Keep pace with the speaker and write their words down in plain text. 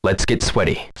Let's get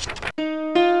sweaty.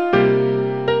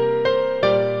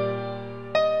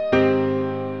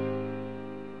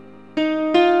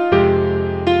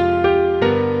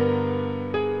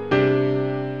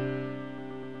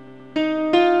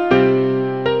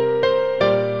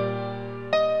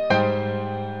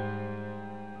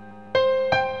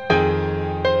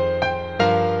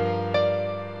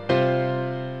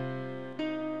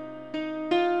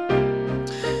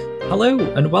 Hello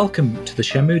and welcome to the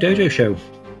Shenmue Dojo Show.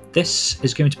 This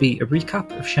is going to be a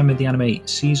recap of Shenmue the Anime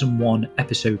Season 1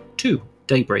 Episode 2,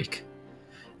 Daybreak.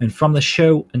 And from the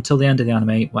show until the end of the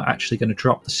anime, we're actually going to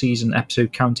drop the season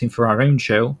episode counting for our own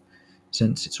show,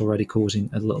 since it's already causing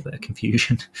a little bit of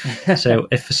confusion. So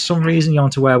if for some reason you're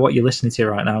unaware what you're listening to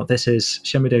right now, this is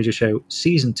Shenmue Dojo Show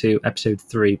Season 2, Episode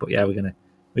 3, but yeah, we're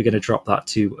gonna drop that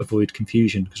to avoid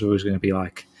confusion, because we're always going to be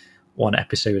like one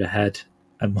episode ahead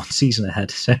and one season ahead.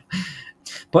 So,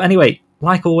 but anyway,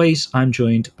 like always, I'm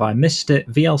joined by Mr.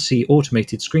 VLC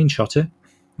Automated Screenshotter,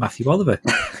 Matthew Oliver.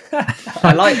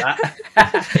 I like that.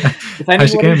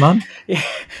 How's it going, man? Yeah,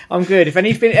 I'm good. If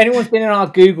anyone's been in our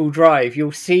Google Drive,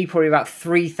 you'll see probably about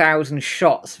 3,000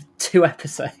 shots of 2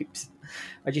 episodes.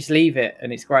 I just leave it,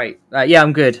 and it's great. Yeah,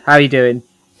 I'm good. How are you doing?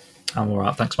 I'm all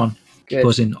right, thanks, man. Good.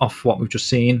 Buzzing off what we've just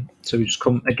seen. So we just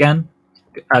come again.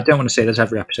 I don't want to say this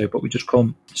every episode, but we just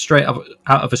come straight out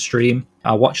of a stream.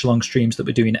 Our watch-along streams that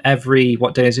we're doing every,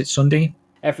 what day is it, Sunday?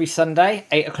 Every Sunday,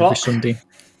 8 o'clock. Every Sunday.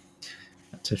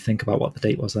 To think about what the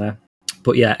date was there.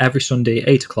 But yeah, every Sunday,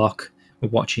 8 o'clock, we're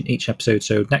watching each episode.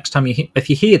 So next time, if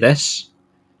you hear this,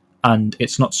 and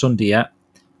it's not Sunday yet,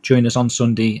 join us on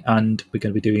Sunday, and we're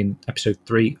going to be doing episode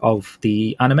 3 of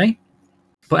the anime.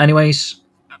 But anyways,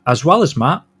 as well as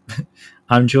Matt,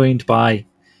 I'm joined by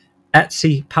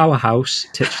Etsy Powerhouse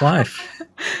Titch Life.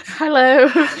 Hello.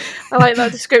 I like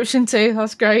that description too.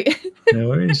 That's great. No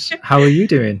worries. How are you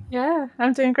doing? Yeah,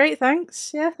 I'm doing great,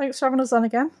 thanks. Yeah, thanks for having us on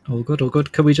again. All good, all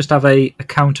good. Could we just have a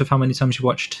count of how many times you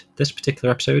watched this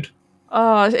particular episode?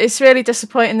 Oh, it's really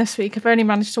disappointing this week. I've only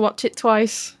managed to watch it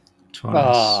twice. Twice.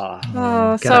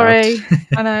 Oh, get sorry.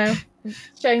 out. I know.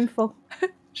 It's shameful.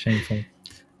 Shameful.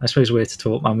 I suppose we're to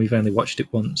talk, man. We've only watched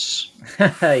it once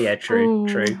Yeah, true.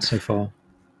 so far.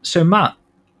 So, Matt,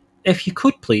 if you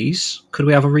could please, could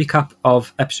we have a recap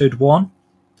of episode 1?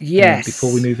 Yes.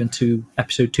 Before we move into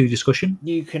episode 2 discussion?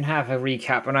 You can have a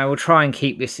recap, and I will try and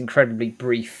keep this incredibly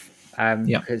brief,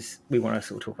 because we want to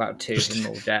sort of talk about 2 in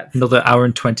more depth. Another hour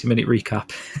and 20-minute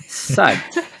recap. So,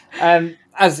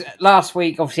 as last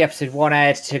week, obviously episode 1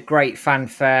 aired to great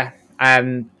fanfare.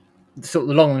 Sort of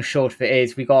the long and short of it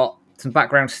is, we got some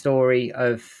background story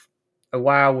of a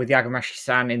while with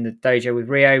Yagamashi-san in the dojo with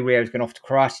Ryo. Ryo's gone off to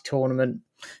karate tournament.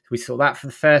 We saw that for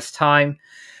the first time.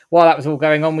 While that was all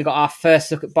going on, we got our first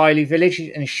look at Bailu Village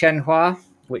and Shenhua,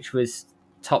 which was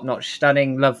top-notch,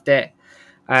 stunning, loved it.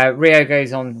 Ryo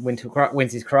goes on, wins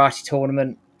his karate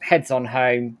tournament, heads on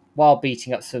home while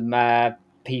beating up some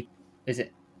people. Is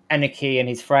it Eniki and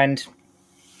his friend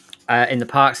in the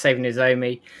park, saving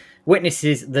Nozomi.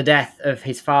 Witnesses the death of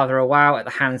his father Iwao at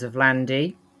the hands of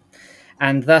Landy.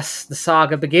 And thus the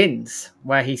saga begins,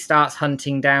 where he starts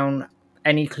hunting down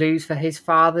any clues for his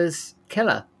father's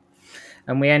killer.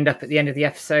 And we end up at the end of the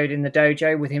episode in the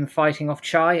dojo with him fighting off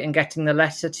Chai and getting the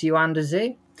letter to Yuanda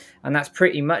Z. And that's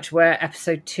pretty much where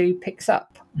episode 2 picks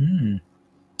up.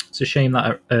 It's a shame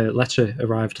that a letter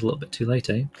arrived a little bit too late,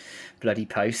 eh? Bloody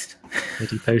post.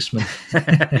 Bloody postman.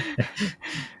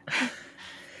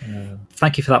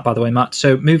 Thank you for that, by the way, Matt.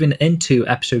 So moving into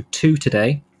episode 2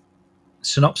 today,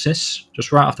 synopsis,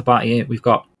 just right off the bat here, we've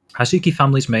got Hazuki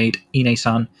family's maid,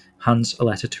 Ine-san, hands a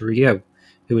letter to Ryo,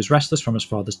 who is restless from his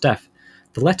father's death.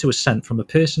 The letter was sent from a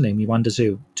person named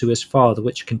Yuanda-zu to his father,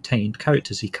 which contained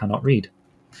characters he cannot read.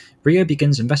 Ryo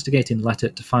begins investigating the letter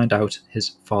to find out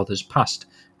his father's past.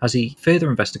 As he further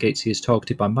investigates, he is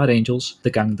targeted by Mad Angels, the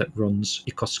gang that runs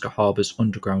Yokosuka Harbour's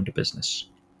underground business.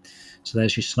 So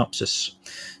there's your synopsis.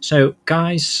 So,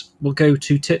 guys, we'll go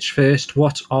to Titch first.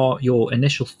 What are your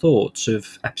initial thoughts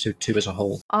of episode 2 as a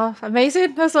whole? Oh,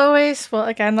 amazing, as always. Well,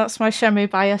 again, that's my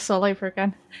Shenmue bias all over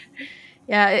again.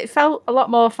 Yeah, it felt a lot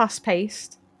more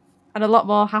fast-paced, and a lot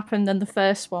more happened than the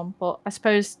first one, but I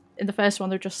suppose in the first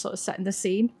one they were just sort of setting the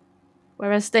scene,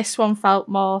 whereas this one felt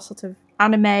more sort of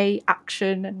anime,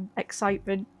 action, and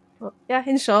excitement. But yeah,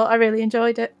 in short, I really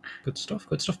enjoyed it. Good stuff,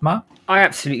 Matt. I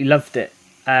absolutely loved it.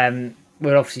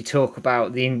 We'll obviously talk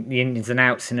about the ins and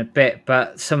outs in a bit,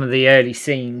 but some of the early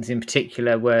scenes in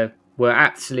particular were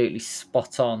absolutely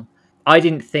spot on. I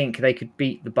didn't think they could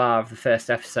beat the bar of the first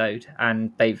episode,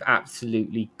 and they've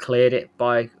absolutely cleared it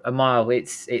by a mile.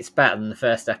 It's better than the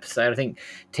first episode. I think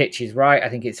Titch is right. I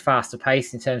think it's faster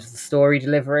paced in terms of the story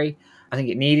delivery. I think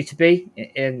it needed to be.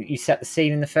 You set the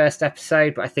scene in the first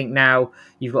episode, but I think now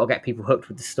you've got to get people hooked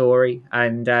with the story,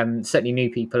 and certainly new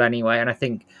people anyway. And I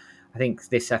think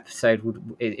this episode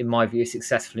would, in my view, is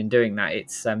successful in doing that.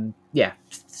 It's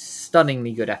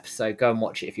stunningly good episode. Go and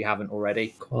watch it if you haven't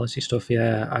already. Quality stuff,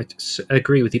 yeah. I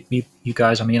agree with you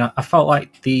guys. I mean, I felt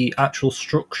like the actual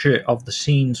structure of the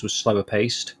scenes was slower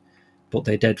paced, but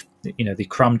they did, they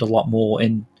crammed a lot more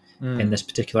in this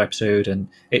particular episode. And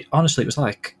it honestly, it was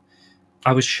like,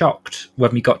 I was shocked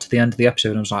when we got to the end of the episode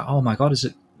and I was like, oh my God,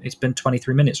 it's been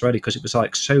 23 minutes already, because it was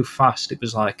like so fast. It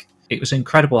was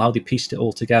incredible how they pieced it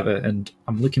all together, and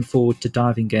I'm looking forward to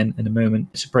diving in a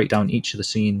moment to break down each of the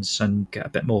scenes and get a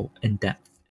bit more in depth.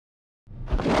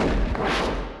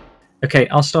 Okay,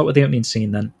 I'll start with the opening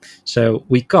scene then. So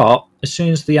we got, as soon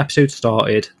as the episode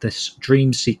started, this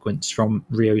dream sequence from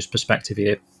Rio's perspective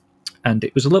here, and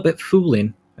it was a little bit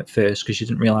fooling at first because you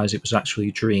didn't realise it was actually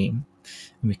a dream,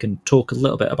 and we can talk a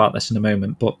little bit about this in a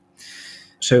moment. But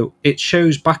so it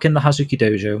shows back in the Hazuki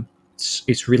Dojo,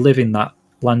 it's reliving that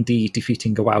Lan Di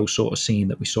defeating Gawao sort of scene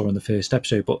that we saw in the first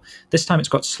episode, but this time it's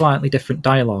got slightly different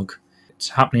dialogue. It's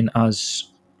happening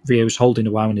as Rio's holding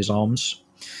Gawao in his arms.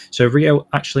 So Rio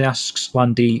actually asks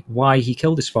Lan Di why he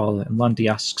killed his father, and Lan Di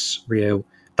asks Rio,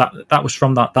 that was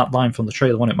from that line from the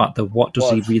trailer, wasn't it, Matt? The what does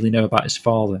he really know about his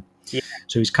father? Yeah.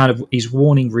 So he's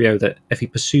warning Rio that if he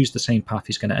pursues the same path,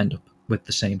 he's going to end up with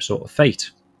the same sort of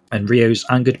fate. And Rio's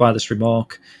angered by this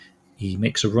remark. He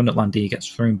makes a run at Lan Di, gets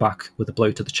thrown back with a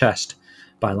blow to the chest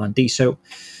by Lan Di. So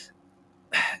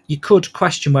you could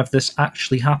question whether this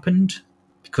actually happened,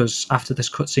 because after this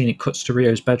cutscene, it cuts to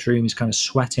Rio's bedroom. He's kind of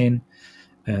sweating.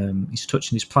 He's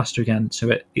touching his plaster again.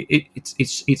 So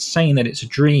it's saying that it's a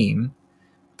dream,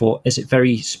 but is it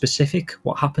very specific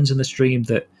what happens in this dream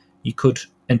that you could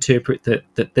interpret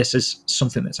that this is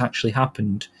something that's actually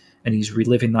happened and he's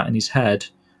reliving that in his head?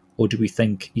 Or do we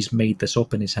think he's made this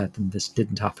up in his head and this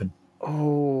didn't happen?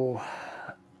 Oh,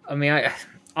 I mean,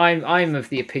 I'm of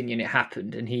the opinion it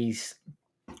happened and he's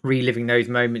reliving those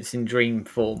moments in dream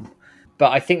form.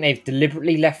 But I think they've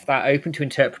deliberately left that open to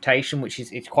interpretation, which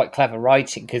is it's quite clever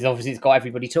writing, because obviously it's got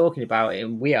everybody talking about it,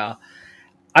 and we are.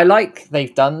 I like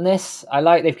they've done this. I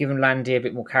like they've given Lan Di a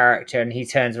bit more character, and he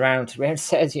turns around to Rio and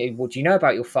says, "What do you know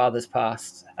about your father's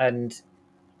past?" And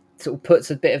sort of puts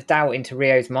a bit of doubt into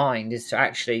Rio's mind as to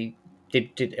actually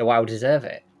did Gawao deserve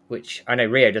it? Which I know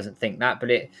Rio doesn't think that, but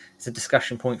it's a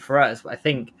discussion point for us. But I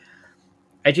think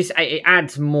it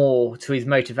adds more to his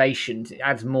motivations. It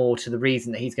adds more to the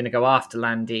reason that he's going to go after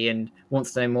Lan Di and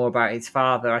wants to know more about his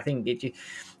father. I think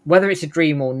whether it's a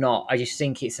dream or not, I just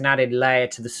think it's an added layer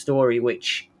to the story,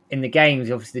 which in the games,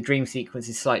 obviously the dream sequence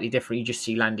is slightly different. You just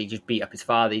see Lan Di just beat up his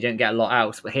father. You don't get a lot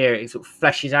else. But here it sort of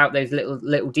fleshes out those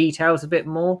little details a bit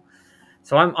more.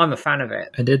 So I'm a fan of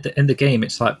it. And in the game,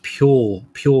 it's like pure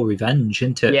revenge,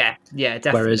 isn't it? Yeah,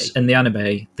 definitely. Whereas in the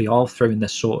anime, they are throwing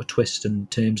this sort of twist in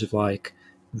terms of like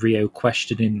Rio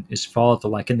questioning his father.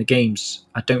 Like in the games,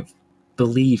 I don't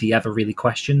believe he ever really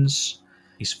questions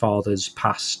his father's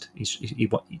past. He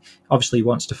obviously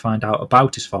wants to find out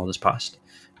about his father's past,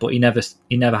 but he never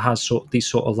has these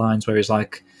sort of lines where he's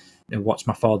like, "What's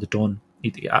my father done?"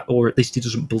 Or at least he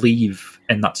doesn't believe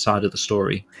in that side of the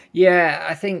story. Yeah,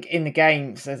 I think in the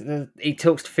games, he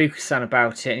talks to Fukusan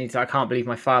about it, and he's like, I can't believe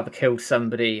my father killed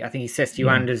somebody. I think he says to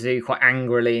Yuandazu quite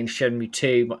angrily in Shenmue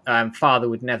 2, father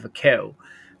would never kill.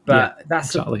 But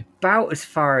that's exactly about as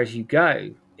far as you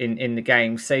go in the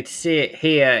game. So to see it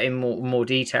here in more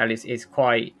detail is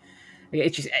quite... It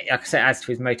just, like I said, adds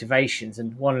to his motivations.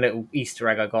 And one little Easter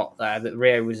egg I got there, that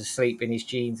Rio was asleep in his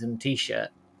jeans and T-shirt.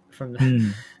 From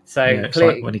the... So yeah, it's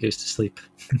like when he goes to sleep.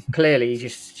 Clearly, he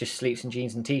just sleeps in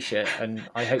jeans and T-shirt, and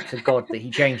I hope to God that he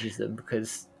changes them,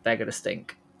 because they're going to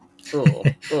stink. Oh.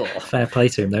 Fair play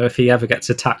to him, though. If he ever gets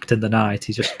attacked in the night,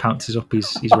 he just pounces up.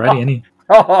 He's ready, isn't he?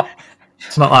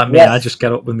 It's not like me. Yes. I just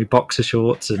get up with my boxer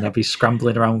shorts and I'll be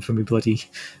scrambling around for my bloody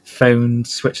phone,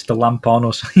 switch the lamp on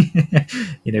or something.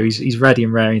 He's ready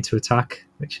and raring to attack,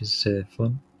 which is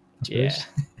fun, I suppose.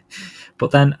 Yeah.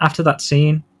 But then after that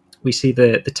scene, we see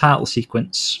the title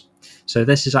sequence. So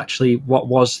this is actually what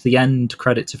was the end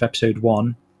credits of episode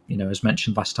 1. As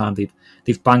mentioned last time,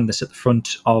 they've banged this at the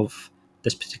front of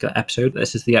this particular episode.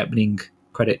 This is the opening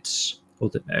credits, or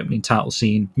the opening title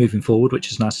scene moving forward, which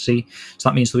is nice to see. So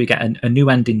that means that we get a new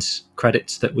endings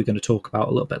credits that we're going to talk about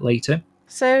a little bit later.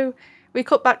 So we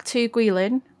cut back to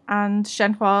Guilin, and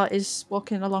Shenhua is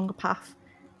walking along a path.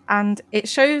 And it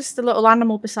shows the little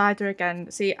animal beside her again.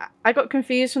 See, I got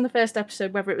confused from the first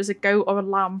episode whether it was a goat or a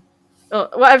lamb. Or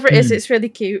whatever it is, it's really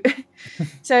cute.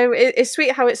 So it's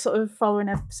sweet how it's sort of following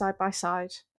her side by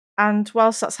side. And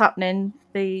whilst that's happening,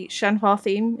 the Shenhua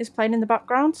theme is playing in the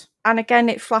background. And again,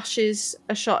 it flashes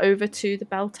a shot over to the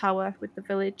bell tower with the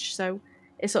village. So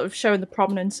it's sort of showing the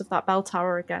prominence of that bell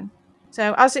tower again.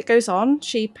 So as it goes on,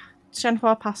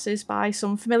 Shenhua passes by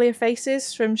some familiar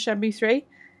faces from Shenmue 3.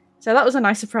 So that was a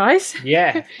nice surprise.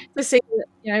 Yeah. To see that,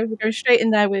 we're going straight in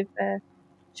there with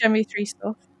Shenmue 3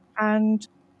 stuff. And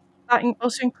that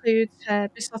also includes her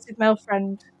besotted male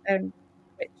friend,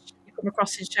 which you come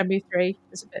across in Shenmue 3.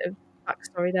 There's a bit of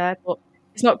backstory there, but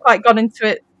it's not quite gone into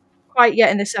it quite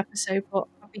yet in this episode, but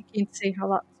I'll be keen to see how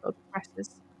that sort of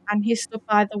progresses. And he's stood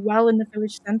by the well in the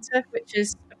village centre, which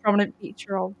is a prominent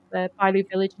feature of the Bailu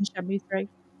village in Shenmue 3.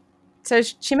 So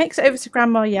she makes it over to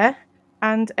Grandma Ye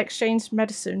and exchanges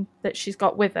medicine that she's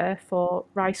got with her for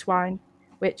rice wine,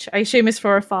 which I assume is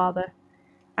for her father.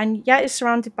 And Ye is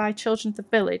surrounded by children of the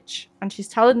village, and she's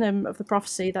telling them of the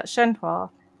prophecy that Shenhua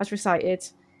has recited.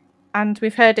 And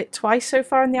we've heard it twice so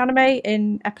far in the anime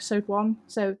in episode 1.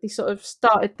 So they sort of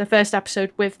started the first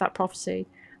episode with that prophecy,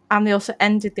 and they also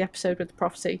ended the episode with the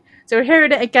prophecy. So we're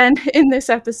hearing it again in this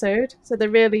episode. So they're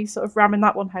really sort of ramming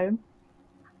that one home.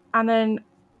 And then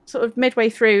sort of midway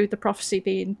through the prophecy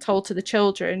being told to the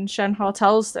children, Shenhua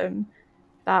tells them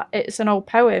that it's an old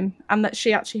poem and that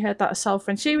she actually heard that herself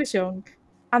when she was young.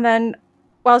 And then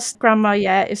whilst Grandma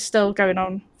Ye is still going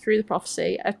on through the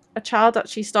prophecy, a child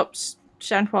actually stops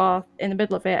Shenhua in the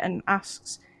middle of it and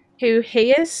asks who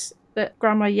he is that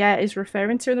Grandma Ye is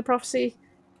referring to in the prophecy.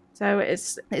 So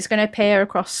it's going to appear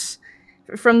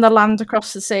from the land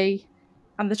across the sea,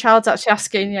 and the child's actually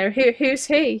asking, who's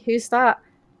he? Who's that?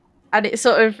 And it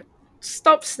sort of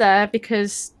stops there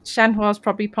because Shenhua's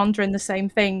probably pondering the same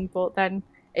thing, but then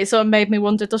it sort of made me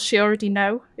wonder, does she already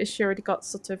know? Has she already got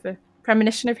sort of a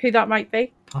premonition of who that might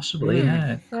be? Possibly,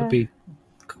 yeah. Could be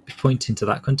pointing to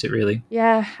that, couldn't it, really?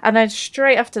 Yeah, and then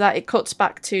straight after that, it cuts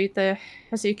back to the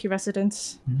Hazuki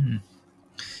residence.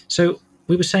 So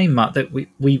we were saying, Matt, that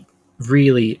we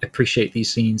really appreciate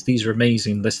these scenes. These are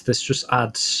amazing. This just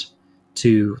adds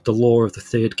to the lore of the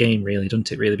third game, really,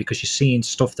 doesn't it, really? Because you're seeing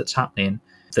stuff that's happening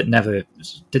that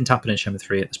didn't happen in Shenmue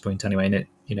 3 at this point anyway, and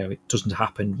it doesn't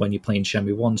happen when you're playing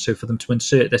Shenmue 1. So for them to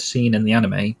insert this scene in the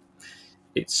anime,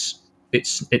 it's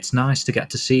nice to get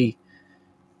to see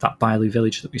that Bailu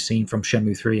village that we've seen from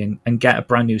Shenmue 3 and get a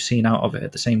brand new scene out of it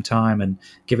at the same time, and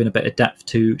giving a bit of depth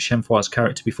to Shenhua's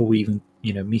character before we even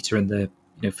meet her in the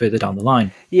further down the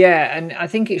line. Yeah, and I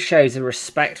think it shows a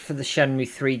respect for the Shenmue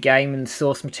 3 game and the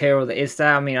source material that is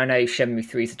there. I mean, I know Shenmue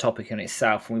 3 is a topic in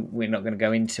itself, and we're not going to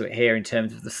go into it here in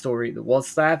terms of the story that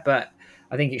was there, but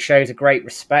I think it shows a great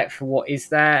respect for what is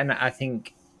there, and I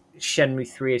think Shenmue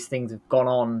 3, as things have gone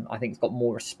on, I think it's got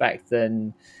more respect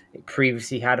than it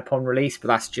previously had upon release, but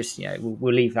that's just,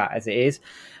 we'll leave that as it is.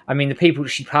 I mean, the people that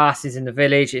she passes in the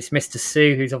village, it's Mr.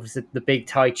 Su, who's obviously the big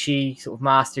Tai Chi sort of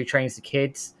master who trains the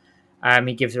kids.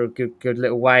 He gives her a good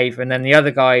little wave. And then the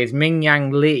other guy is Ming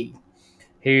Yang Li,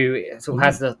 who sort of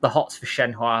has the hots for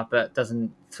Shenhua, but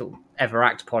doesn't sort of ever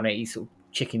act upon it. He sort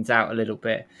of chickens out a little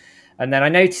bit. And then I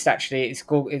noticed actually it's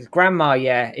Grandma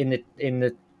Ye in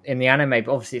the anime, but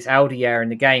obviously it's Elder Ye in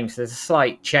the game, so there's a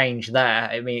slight change there.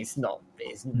 I mean,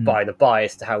 it's by the by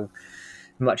as to how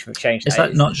much of a change is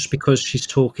that not just because she's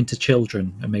talking to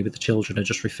children and maybe the children are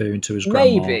just referring to as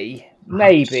grandma?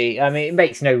 Maybe. I mean, it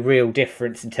makes no real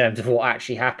difference in terms of what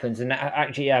actually happens, and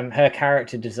actually her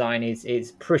character design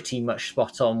is pretty much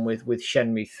spot on with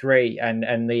Shenmue 3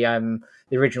 and the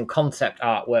original concept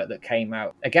artwork that came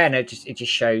out. Again, it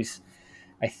just shows,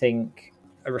 I think,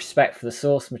 a respect for the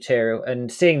source material.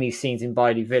 And seeing these scenes in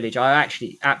Bailu Village, I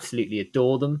actually absolutely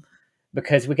adore them,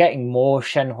 because we're getting more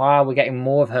Shenhua, we're getting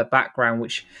more of her background,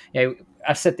 which,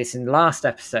 I've said this in the last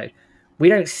episode, we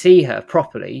don't see her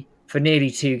properly for nearly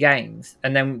 2 games,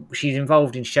 and then she's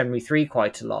involved in Shenmue 3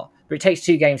 quite a lot, but it takes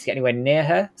 2 games to get anywhere near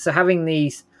her. So having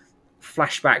these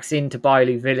flashbacks into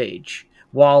Bailu Village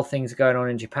while things are going on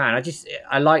in Japan,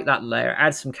 I like that layer. It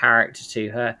adds some character to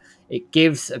her. It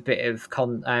gives a bit of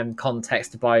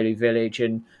context to Bailu Village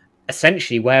and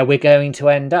essentially where we're going to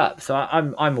end up. So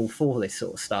I'm all for this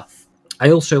sort of stuff. I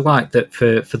also like that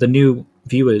for the new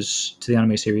viewers to the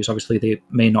anime series, obviously they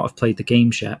may not have played the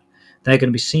games yet, they're going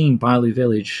to be seeing Bailu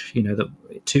Village, that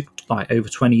it took like over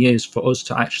 20 years for us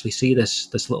to actually see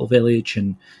this little village,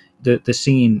 and the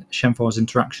seeing Shenhua's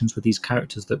interactions with these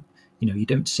characters that you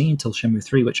don't see until Shenmue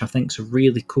 3, which I think is a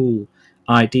really cool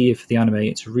idea for the anime.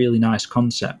 It's a really nice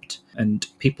concept, and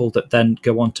people that then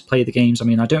go on to play the games, I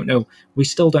mean, I don't know, we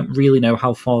still don't really know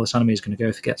how far this anime is going to go.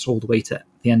 If it gets all the way to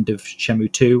the end of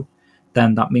Shenmue 2,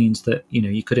 then that means that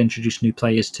you could introduce new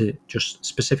players to just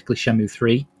specifically Shenmue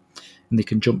 3, and they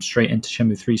can jump straight into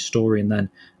Shenmue 3's story, and then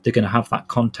they're going to have that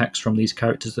context from these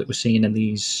characters that we're seeing in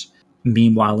these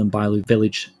meanwhile in Bailu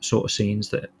Village sort of scenes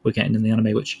that we're getting in the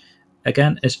anime, which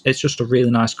again it's just a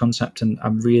really nice concept, and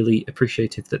I'm really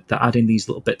appreciative that they're adding these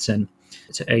little bits in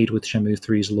to aid with Shenmue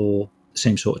 3's lore at the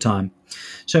same sort of time.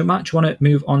 So Matt, do you want to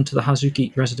move on to the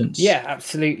Hazuki residence? Yeah,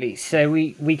 absolutely. So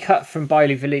we cut from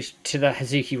Bailu Village to the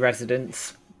Hazuki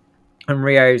residence, and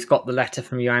Ryo's got the letter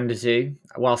from Yuandazu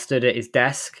while stood at his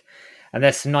desk. And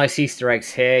there's some nice Easter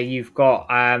eggs here. You've got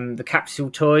the capsule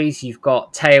toys. You've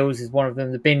got Tails as one of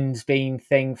them, the Bins Bean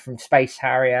thing from Space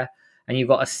Harrier. And you've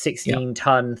got a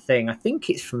 16-ton thing. I think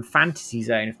it's from Fantasy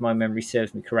Zone, if my memory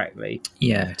serves me correctly.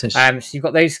 Yeah, it is. So you've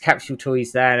got those capsule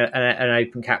toys there, and an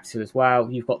open capsule as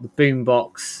well. You've got the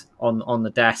boombox on the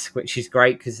desk, which is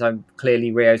great because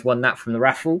clearly Ryo's won that from the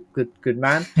raffle. Good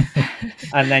man.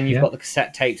 And then you've got the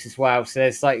cassette tapes as well. So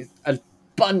there's like a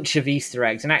bunch of Easter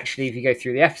eggs, and actually if you go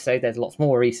through the episode there's lots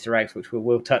more Easter eggs which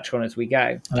we'll touch on as we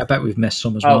go. And I bet we've missed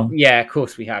some as well. Yeah, of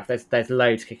course we have. There's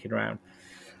loads kicking around.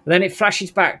 And then it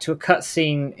flashes back to a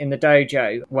cutscene in the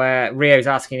dojo where Ryo's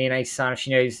asking Ine-san if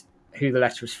she knows who the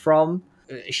letter is from.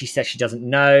 She says she doesn't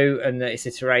know, and that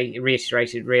it's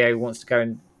reiterated Ryo wants to go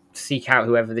and seek out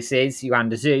whoever this is,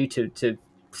 Yuandazu, to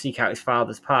seek out his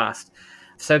father's past.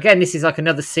 So again, this is like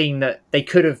another scene that they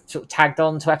could have sort of tagged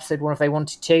on to episode 1 if they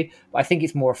wanted to, but I think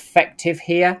it's more effective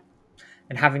here,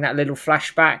 and having that little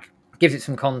flashback gives it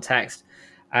some context,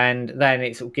 and then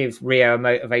it sort of gives Ryo a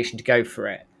motivation to go for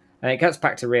it. And it cuts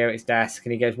back to Ryo at his desk,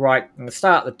 and he goes, right, I'm going to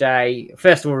start the day.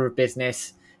 First order of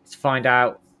business is to find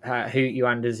out who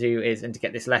Yuandazu is and to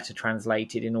get this letter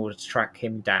translated in order to track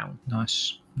him down.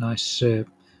 Nice. Like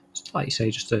you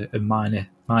say, just a minor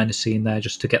scene there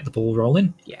just to get the ball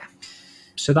rolling. Yeah.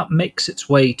 So that makes its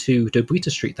way to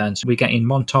Dobuita Street then. So we're getting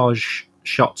montage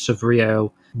shots of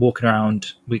Ryo walking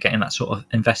around. We're getting that sort of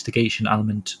investigation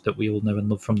element that we all know and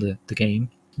love from the game,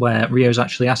 where Ryo's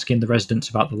actually asking the residents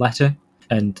about the letter,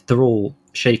 and they're all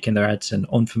shaking their heads in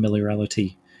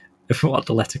unfamiliarity of what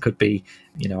the letter could be.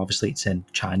 You know, obviously it's in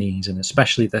Chinese, and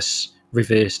especially this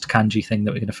reversed kanji thing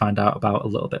that we're going to find out about a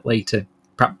little bit later.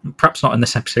 Perhaps not in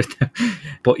this episode, though.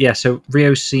 But yeah, so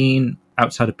Ryo's seen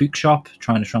outside a bookshop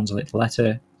trying to translate the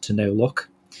letter to no luck.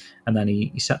 And then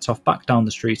he sets off back down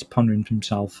the street, pondering to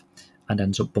himself, and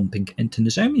ends up bumping into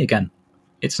Nozomi again.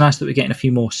 It's nice that we're getting a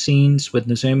few more scenes with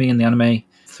Nozomi in the anime,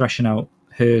 threshing out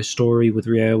her story with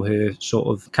Ryo, her sort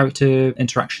of character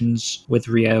interactions with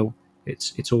Ryo.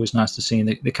 It's always nice to see,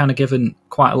 and they're kind of given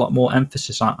quite a lot more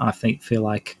emphasis, I feel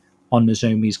like, on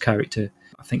Nozomi's character.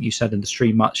 I think you said in the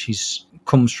stream, Matt, she's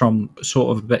comes from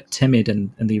sort of a bit timid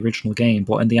in the original game,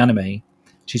 but in the anime,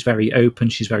 she's very open,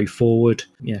 she's very forward.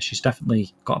 Yeah, she's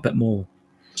definitely got a bit more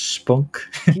spunk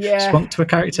to her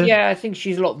character. Yeah, I think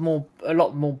she's a lot more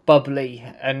bubbly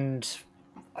and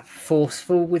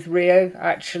forceful with Ryo,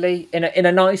 actually, in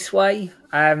a nice way.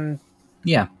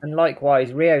 Yeah, and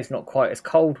likewise, Ryo's not quite as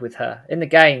cold with her. In the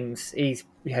games, he's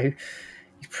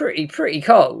pretty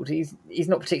cold. He's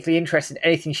not particularly interested in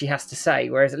anything she has to say.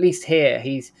 Whereas at least here,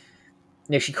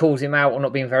 she calls him out on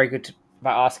not being very good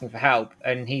about asking for help,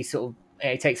 and he sort of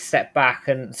he takes a step back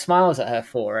and smiles at her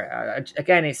for it.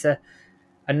 Again, it's a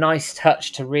nice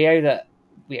touch to Ryo that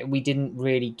we didn't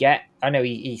really get. I know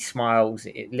he smiles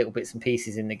at little bits and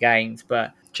pieces in the games,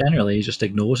 but generally he just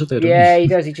ignores her, though, he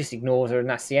does. He just ignores her, and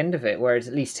that's the end of it. Whereas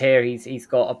at least here, he's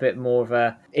got a bit more of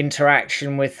a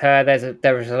interaction with her. There's a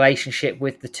relationship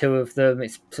with the two of them.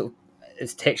 It's sort of,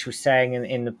 as Titch was saying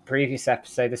in the previous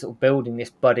episode, they're sort of building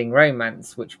this budding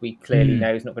romance, which we clearly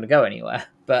know is not going to go anywhere.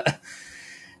 But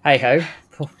hey ho.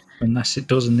 Unless it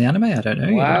does in the anime, I don't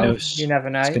know. Wow, you never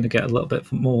know. It's going to get a little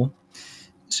bit more.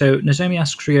 So Nozomi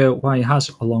asks Ryo why he has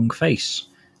a long face,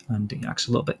 and he acts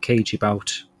a little bit cagey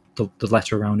about the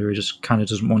letter around her. He just kind of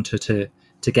doesn't want her to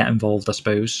get involved, I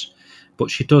suppose. But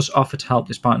she does offer to help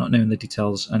despite not knowing the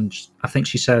details, and I think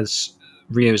she says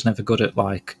Ryo's never good at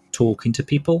talking to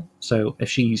people, so if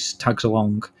she tags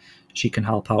along, she can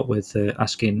help out with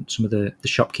asking some of the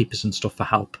shopkeepers and stuff for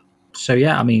help. So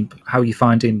yeah, I mean, how are you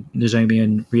finding Nozomi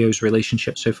and Ryo's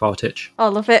relationship so far, Titch? I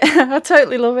love it. I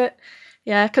totally love it.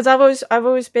 Yeah, because I've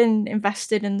always been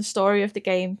invested in the story of the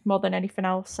game more than anything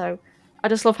else. So I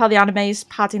just love how the anime is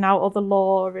padding out all the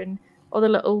lore and all the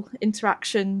little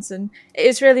interactions, and it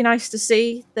is really nice to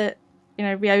see that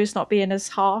Ryo's not being as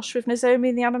harsh with Nozomi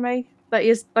in the anime that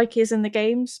he is in the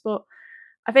games. But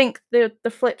I think the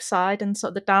flip side and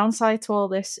sort of the downside to all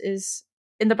this is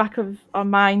in the back of our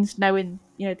minds, knowing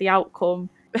the outcome.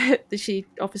 That she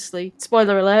obviously,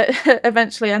 spoiler alert,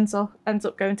 eventually ends up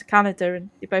going to Canada, and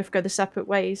they both go their separate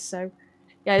ways. So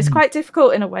yeah, it's quite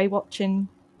difficult in a way watching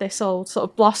this all sort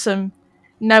of blossom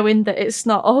knowing that it's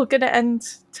not all going to end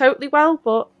totally well,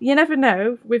 but you never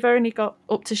know. We've only got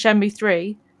up to Shenmue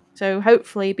 3, so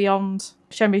hopefully beyond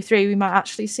Shenmue 3 we might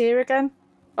actually see her again.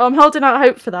 I'm holding out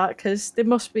hope for that, because they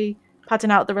must be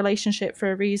padding out the relationship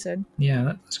for a reason. Yeah,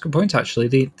 that's a good point, actually.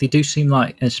 They do seem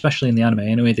like, especially in the anime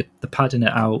anyway, they're padding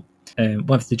it out,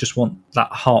 whether they just want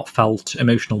that heartfelt,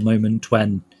 emotional moment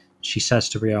when she says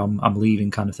to Ryo, I'm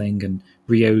leaving kind of thing, and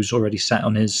Ryo's already set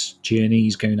on his journey,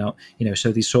 he's going out,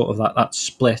 so these sort of that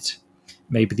split,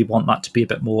 maybe they want that to be a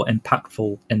bit more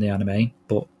impactful in the anime,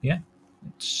 but yeah,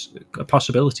 it's a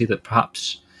possibility that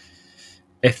perhaps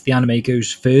if the anime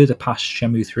goes further past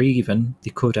Shenmue 3 even,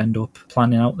 they could end up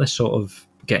planning out this sort of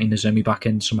getting Nozomi back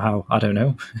in somehow. I don't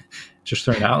know. Just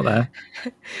throwing it out there.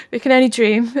 We can only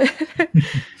dream.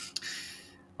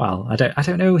 Well, I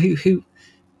don't know who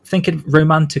thinking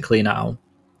romantically now,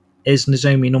 is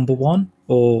Nozomi number one?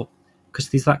 Or because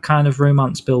there's that kind of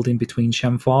romance building between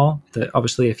Shenhua that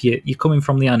obviously if you're coming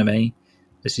from the anime,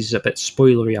 this is a bit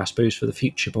spoilery, I suppose, for the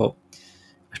future, but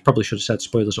I probably should have said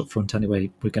spoilers up front anyway.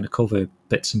 We're going to cover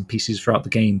bits and pieces throughout the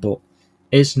game, but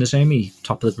is Nozomi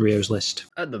top of Ryo's list?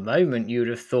 At the moment, you would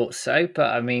have thought so, but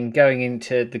I mean, going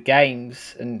into the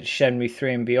games and Shenmue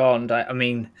 3 and beyond, I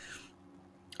mean,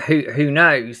 who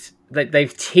knows?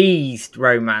 They've teased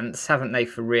romance, haven't they,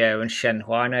 for Ryo and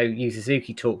Shenhua? I know Yu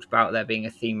Suzuki talked about there being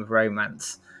a theme of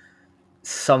romance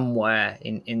somewhere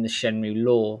in the Shenmue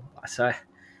lore. So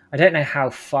I don't know how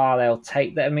far they'll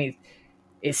take that. I mean,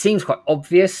 it seems quite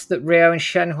obvious that Ryo and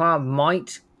Shenhua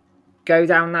might go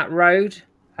down that road.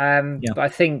 But I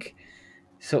think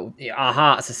sort of our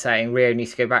hearts are saying Ryo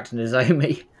needs to go back to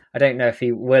Nozomi. I don't know if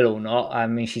he will or not. I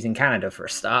mean, she's in Canada for a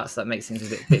start, so that makes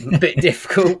things a bit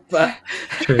difficult. But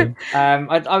true.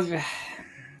 It's going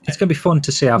to be fun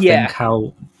to see, I think,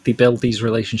 how they build these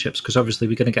relationships, because obviously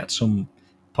we're going to get some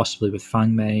possibly with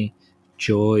Fangmei,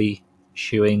 Joy,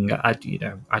 Shuing.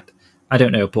 I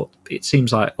don't know, but it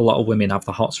seems like a lot of women have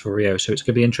the hots for Ryo, so it's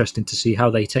going to be interesting to see how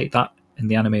they take that in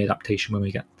the anime adaptation when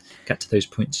we get to those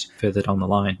points further down the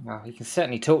line. Well, you can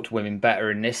certainly talk to women better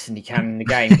in this than you can in the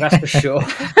game, that's for sure.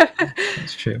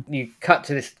 That's true. You cut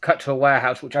to a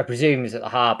warehouse, which I presume is at the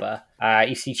harbour.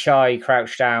 You see Chai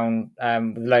crouched down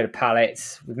with a load of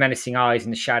pallets, with menacing eyes in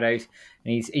the shadows,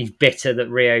 and he's bitter that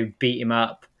Ryo beat him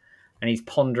up, and he's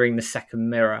pondering the second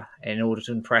mirror in order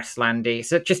to impress Landy.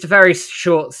 It's just a very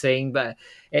short scene, but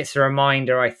it's a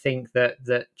reminder, I think,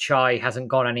 that Chai hasn't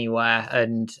gone anywhere,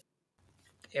 and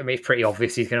I mean, it's pretty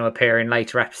obvious he's going to appear in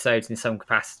later episodes in some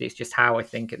capacity. It's just how I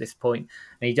think at this point.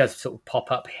 And he does sort of pop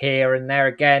up here and there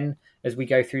again as we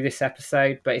go through this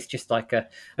episode, but it's just like a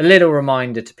little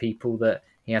reminder to people that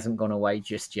he hasn't gone away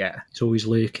just yet. He's always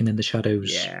lurking in the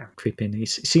shadows, creeping. He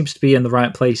seems to be in the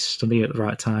right place to me at the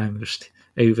right time, just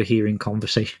overhearing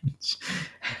conversations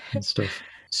and stuff.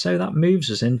 So that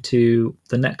moves us into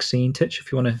the next scene. Titch,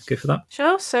 if you want to go for that.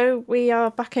 Sure. So we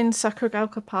are back in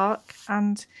Sakuragaoka Park,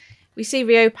 and we see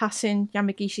Ryo passing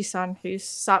Yamagishi-san, who's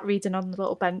sat reading on the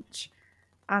little bench.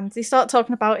 And they start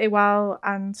talking about Iwao,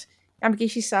 and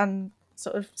Yamagishi-san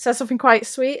sort of says something quite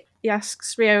sweet. He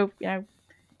asks Ryo,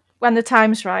 when the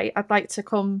time's right, I'd like to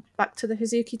come back to the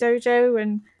Hazuki Dojo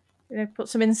and put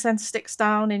some incense sticks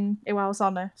down in Iwao's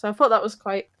honour. So I thought that was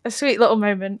quite a sweet little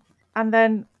moment. And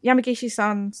then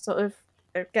Yamagishi-san sort of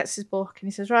gets his book and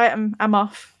he says, right, I'm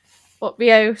off. But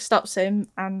Ryo stops him,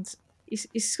 and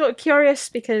he's sort of curious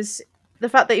because the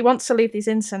fact that he wants to leave these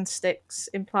incense sticks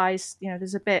implies,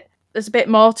 there's a bit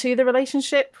more to the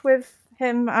relationship with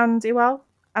him and Iwao.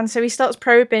 And so he starts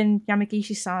probing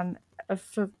Yamagishi-san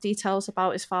for details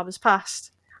about his father's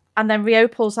past. And then Ryo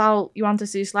pulls out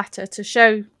Yuandazu's letter to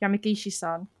show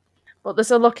Yamagishi-san. But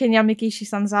there's a look in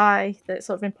Yamagishi-san's eye that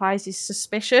sort of implies he's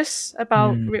suspicious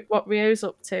about what Ryo's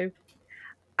up to.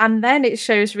 And then it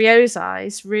shows Ryo's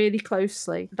eyes really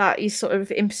closely that he's sort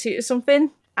of in pursuit of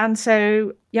something. And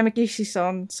so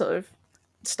Yamagishi-san sort of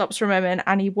stops for a moment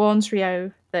and he warns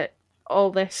Ryo that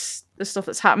all the stuff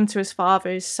that's happened to his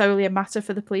father is solely a matter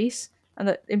for the police. And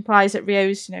that implies that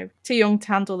Ryo's, too young to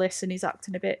handle this and he's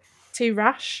acting a bit too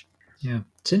rash. Yeah.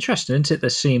 It's interesting, isn't it,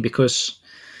 this scene? Because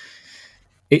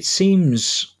it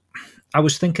seems... I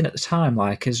was thinking at the time,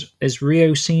 like, is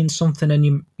Ryo seeing something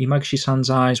in Yamagishi-san's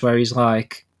eyes where he's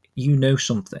like,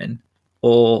 something?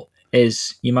 Or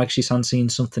is Yamagishi-san seeing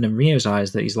something in Ryo's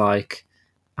eyes that he's like,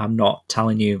 I'm not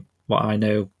telling you what I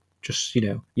know, just,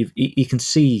 you can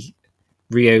see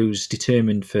Ryo's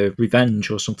determined for revenge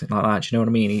or something like that. Do you know what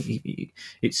I mean?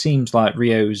 It seems like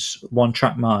Ryo's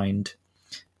one-track mind,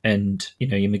 and,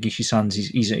 Yamagishi-san's,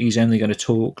 he's only going to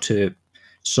talk to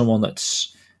someone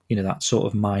that's, that sort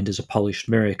of mind as a polished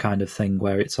mirror kind of thing,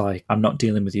 where it's like, I'm not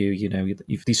dealing with you,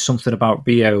 there's something about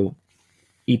Ryo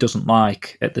he doesn't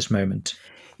like at this moment.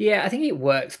 Yeah, I think it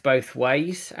works both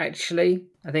ways, actually.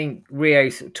 I think Rio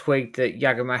sort of twigged that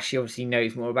Yagamashi obviously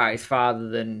knows more about his father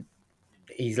than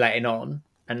he's letting on.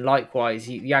 And likewise,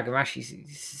 Yagamashi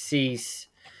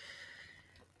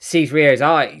sees Rio's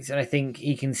eyes, and I think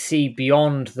he can see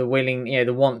beyond the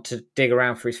the want to dig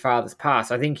around for his father's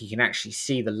past. I think he can actually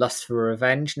see the lust for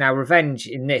revenge. Now, revenge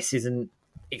in this isn't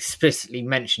explicitly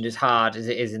mentioned as hard as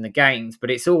it is in the games, but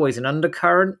it's always an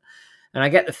undercurrent. And I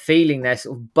get the feeling they're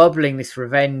sort of bubbling this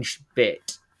revenge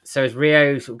bit. So as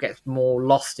Rio sort of gets more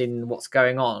lost in what's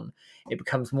going on, it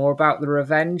becomes more about the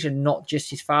revenge and not just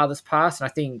his father's past. And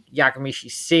I think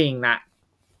Yagamishi's seeing that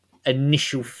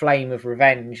initial flame of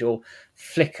revenge or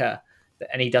flicker,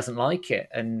 and he doesn't like it.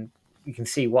 And you can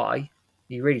see why.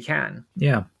 You really can.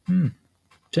 Yeah.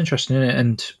 It's interesting, isn't it?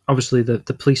 And obviously the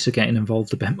police are getting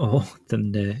involved a bit more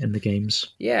than in the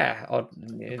games. Yeah.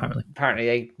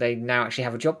 Apparently they now actually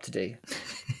have a job to do.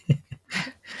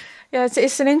 Yeah,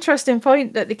 it's an interesting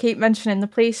point that they keep mentioning the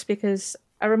police, because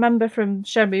I remember from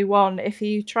Shenmue 1, if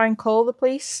you try and call the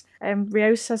police,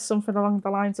 Ryo says something along the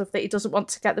lines of that he doesn't want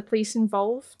to get the police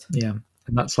involved. Yeah,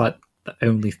 and that's like the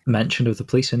only mention of the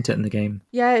police, isn't it, in the game?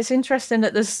 Yeah, it's interesting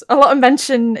that there's a lot of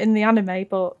mention in the anime,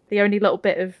 but the only little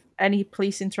bit of any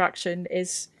police interaction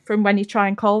is from when you try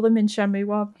and call them in Shenmue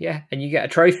 1. Yeah, and you get a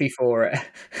trophy for it.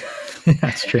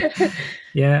 That's true.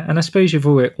 Yeah, and I suppose you've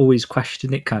always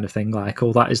questioned it, kind of thing, like,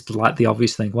 oh, that is like the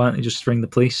obvious thing. Why don't they just ring the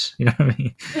police? You know what I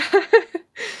mean?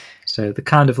 So they're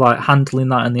kind of like handling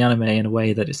that in the anime in a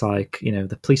way that it's like,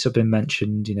 the police have been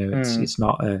mentioned, it's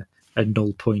not a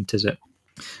null point, is it?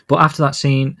 But after that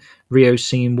scene, Ryo's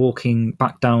seen walking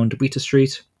back down Dobita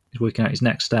Street. He's working out his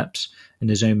next steps, and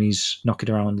Nozomi's knocking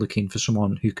around looking for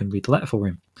someone who can read the letter for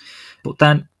him. But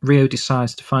then Ryo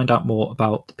decides to find out more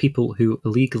about the people who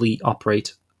illegally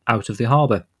operate out of the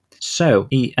harbour. So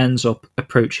he ends up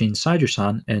approaching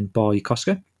Saiju-san in Bar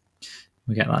Yokosuka.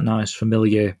 We get that nice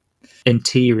familiar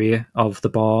interior of the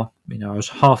bar. I was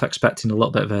half expecting a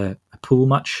little bit of a pool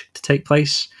match to take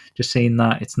place. Just seeing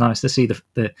that, it's nice to see the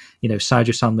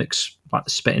Saiju-san looks like the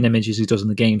spitting images he does in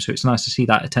the game, so it's nice to see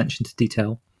that attention to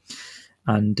detail.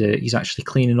 And he's actually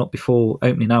cleaning up before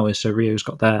opening hours, so Ryo's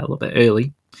got there a little bit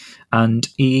early. And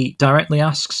he directly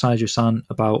asks Saiju-san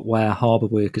about where harbour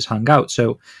workers hang out.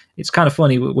 So it's kind of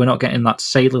funny we're not getting that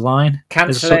sailor line.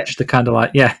 Cancel it. They're kind of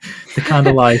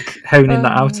like honing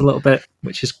that out a little bit,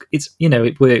 which is,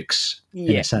 it works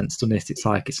in a sense, doesn't it? It's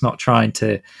like, it's not trying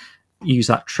to use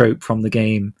that trope from the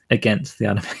game against the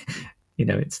anime.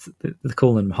 It's they're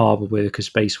calling them harbour workers,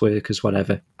 base workers,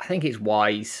 whatever. I think it's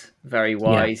wise, very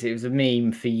wise. Yeah. It was a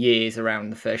meme for years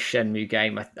around the first Shenmue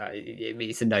game.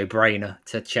 It's a no-brainer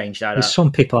to change that There's up.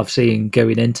 Some people I've seen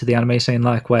going into the anime saying,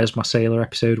 like, where's my sailor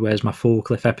episode? Where's my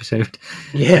forklift episode?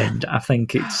 Yeah. And I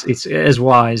think it's as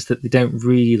wise that they don't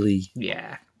really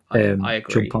I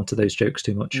agree. jump onto those jokes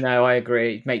too much. No, I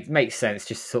agree. It makes sense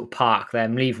just to sort of park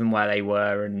them, leave them where they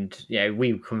were, and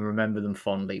we can remember them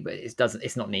fondly, but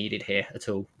it's not needed here at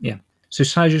all. Yeah. So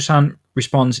Saiju-san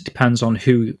responds, it depends on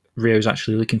who Ryo's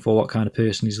actually looking for, what kind of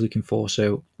person he's looking for.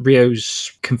 So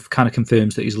Ryo's kind of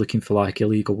confirms that he's looking for like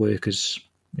illegal workers.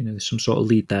 There's some sort of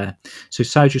lead there. So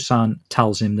Saiju-san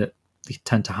tells him that they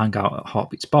tend to hang out at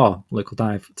Heartbeat's bar, local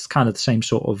dive. It's kind of the same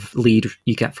sort of lead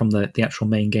you get from the actual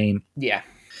main game. Yeah.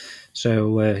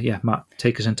 So, Matt,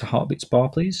 take us into Heartbeat's bar,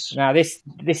 please. Now, this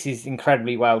is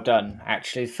incredibly well done,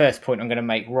 actually. The first point I'm going to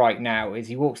make right now is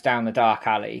he walks down the dark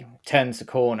alley, turns the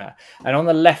corner, and on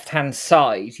the left-hand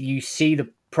side, you see the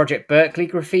Project Berkeley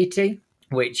graffiti,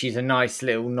 which is a nice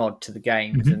little nod to the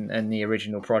games and the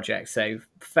original project. So,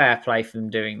 fair play for them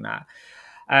doing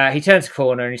that. He turns the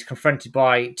corner and he's confronted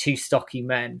by two stocky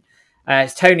men.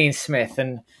 It's Tony and Smith,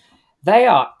 and they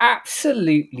are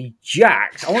absolutely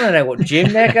jacked. I want to know what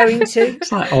gym they're going to.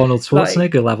 It's like Arnold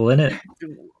Schwarzenegger level, isn't it?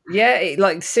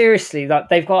 Yeah, seriously,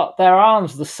 they've got their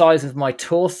arms the size of my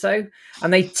torso,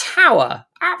 and they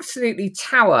absolutely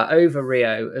tower over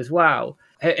Ryo as well.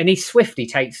 And he swiftly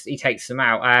takes them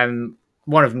out.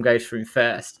 One of them goes for him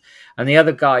first, and the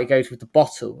other guy goes with the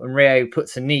bottle, and Ryo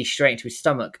puts a knee straight into his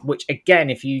stomach, which,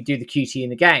 again, if you do the QT in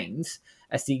the games,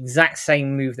 that's the exact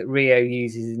same move that Ryo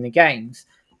uses in the games.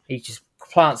 He just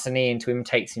plants a knee into him,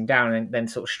 takes him down, and then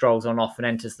sort of strolls on off and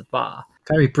enters the bar.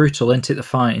 Very brutal, isn't it, the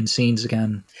fighting scenes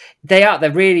again?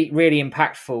 They're really, really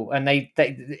impactful, and they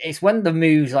it's when the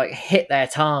moves like hit their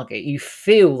target, you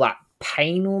feel that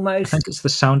pain almost. I think it's the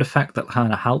sound effect that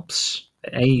kind of helps.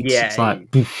 It aids. Yeah, it's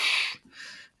like, poof,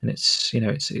 and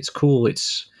it's cool.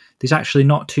 There's actually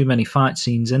not too many fight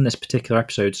scenes in this particular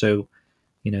episode, so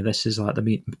This is like the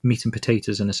meat and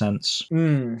potatoes in a sense.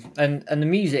 And the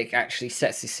music actually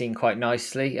sets this scene quite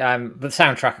nicely. The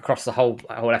soundtrack across the whole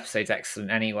episode is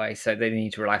excellent anyway, so they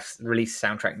need to release the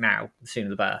soundtrack now. The sooner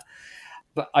the better.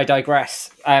 But I digress.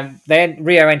 Then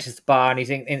Rio enters the bar and he's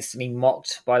instantly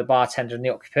mocked by the bartender and the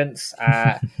occupants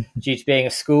due to being a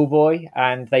schoolboy,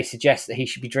 and they suggest that he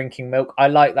should be drinking milk. I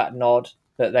like that nod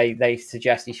that they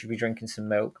suggest he should be drinking some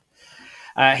milk.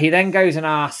 He then goes and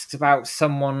asks about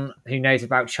someone who knows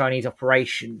about Chinese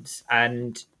operations,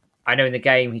 and I know in the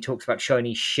game he talks about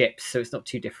Chinese ships, so it's not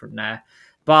too different there.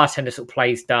 Bartender sort of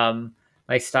plays dumb.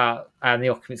 They start, and the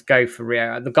occupants go for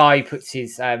Rio. The guy puts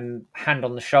his hand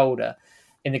on the shoulder.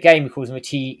 In the game, he calls him a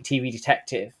TV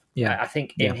detective. Yeah, I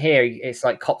think in here it's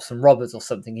like cops and robbers or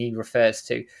something he refers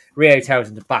to. Rio tells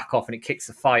him to back off, and it kicks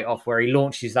the fight off where he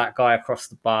launches that guy across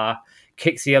the bar,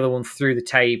 kicks the other one through the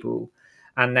table,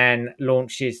 and then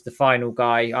launches the final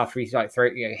guy after he's like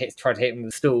tries to hit him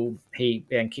with a stool. He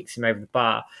then kicks him over the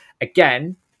bar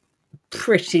again.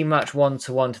 Pretty much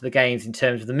one-to-one to the games in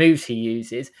terms of the moves he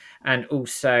uses, and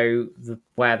also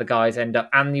where the guys end up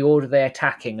and the order they're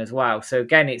attacking as well. So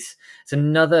again, it's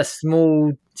another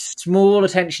small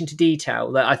attention to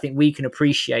detail that I think we can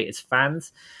appreciate as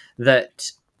fans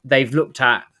that they've looked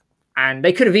at, and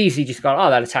they could have easily just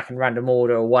gone, they'll attack in random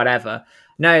order or whatever.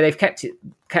 No, they've kept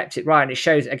it right, and it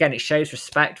shows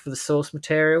respect for the source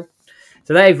material.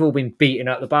 So they've all been beaten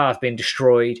up, the bar's been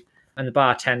destroyed. And the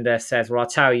bartender says, well, I'll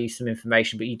tell you some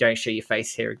information, but you don't show your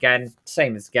face here again.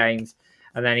 Same as games.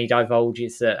 And then he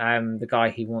divulges that the guy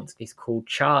he wants is called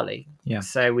Charlie. Yeah.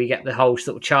 So we get the whole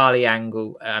sort of Charlie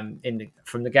angle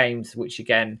from the games, which,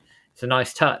 again, it's a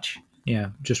nice touch.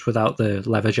 Yeah, just without the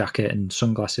leather jacket and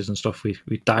sunglasses and stuff, we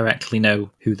directly know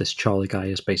who this Charlie guy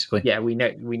is, basically. Yeah, we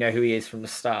know who he is from the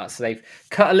start. So they've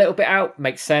cut a little bit out.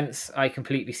 Makes sense. I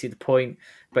completely see the point.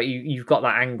 But you've got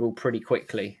that angle pretty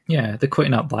quickly. Yeah, they're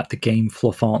cutting out like the game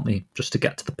fluff, aren't they? Just to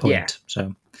get to the point. Yeah.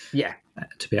 So yeah,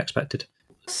 to be expected.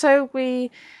 So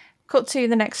we cut to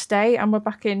the next day, and we're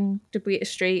back in Debuita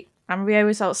Street, and Rio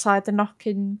is outside the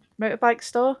Knockin motorbike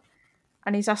store,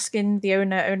 and he's asking the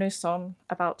owner, Ono-san,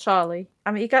 about Charlie.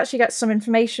 I mean, he actually gets some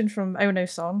information from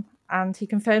Ono-san, and he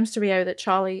confirms to Rio that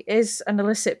Charlie is an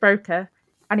illicit broker,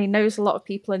 and he knows a lot of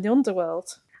people in the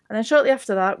underworld. And then shortly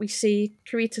after that, we see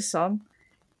Kirita-san,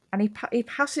 and he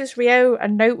passes Rio a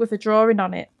note with a drawing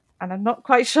on it, and I'm not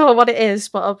quite sure what it is,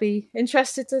 but I'll be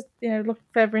interested to look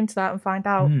further into that and find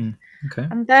out. Okay.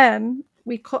 And then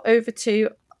we cut over to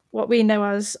what we know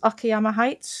as Okayama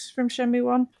Heights from Shenmue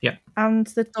 1. Yeah. And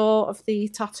the door of the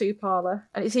tattoo parlour.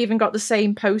 And it's even got the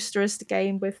same poster as the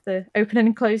game with the opening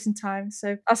and closing time.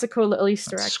 So that's a cool little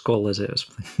Easter egg. Skull, is it? Or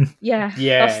something? Yeah,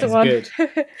 yeah, that's the one. Good.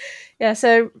 Yeah,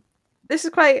 so this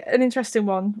is quite an interesting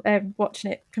one,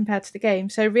 watching it compared to the game.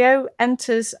 So Rio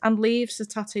enters and leaves the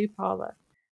tattoo parlour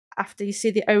after you see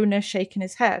the owner shaking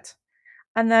his head.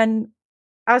 And then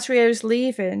as Rio's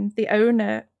leaving, the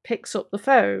owner picks up the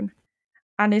phone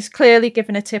and is clearly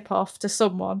giving a tip off to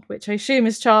someone, which I assume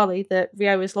is Charlie, that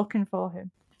Rio is looking for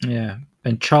him. Yeah,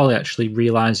 and Charlie actually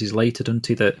realises later, doesn't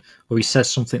he, or he says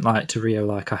something like to Rio,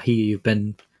 like, I hear you've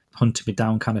been hunting me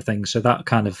down kind of thing. So that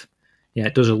kind of,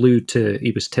 it does allude to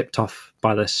he was tipped off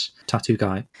by this tattoo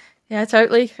guy. Yeah,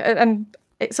 totally. And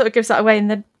it sort of gives that away in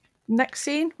the next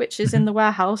scene, which is in the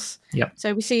warehouse. Yep.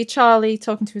 So we see Charlie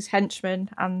talking to his henchman,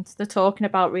 and they're talking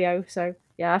about Rio. So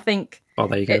yeah, I think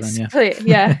there you go. it's then, yeah. clear.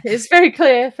 Yeah, it's very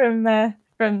clear from the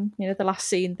last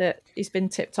scene that he's been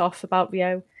tipped off about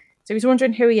Rio. So he's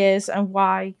wondering who he is and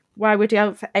why would he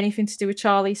out for anything to do with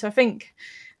Charlie. So I think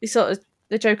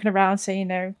they're joking around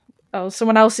saying,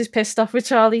 someone else is pissed off with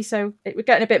Charlie. So we're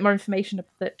getting a bit more information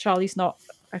that Charlie's not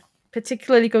a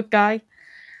particularly good guy.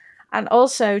 And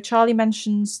also, Charlie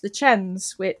mentions the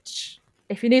Chens, which,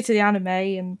 if you're new to the anime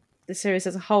and the series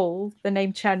as a whole, the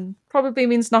name Chen probably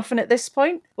means nothing at this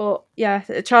point. But yeah,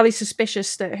 Charlie's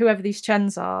suspicious that whoever these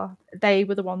Chens are, they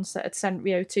were the ones that had sent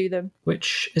Rio to them.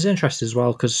 Which is interesting as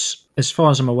well, because as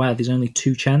far as I'm aware, there's only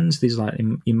two Chens. There's like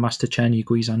your Master Chen, your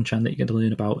Guizhan Chen that you're going to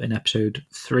learn about in episode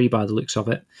 3 by the looks of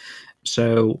it.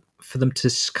 So for them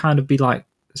to kind of be like,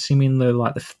 seemingly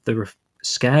like they're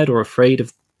scared or afraid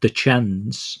of the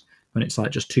Chens, when it's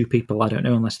like just two people, I don't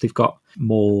know, unless they've got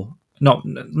more, not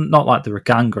like they're a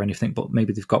gang or anything, but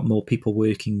maybe they've got more people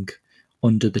working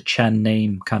under the Chen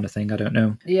name kind of thing, I don't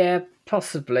know. Yeah,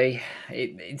 possibly.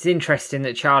 It's interesting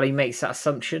that Charlie makes that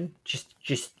assumption.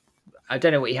 Just I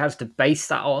don't know what he has to base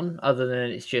that on, other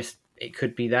than it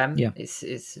could be them. Yeah.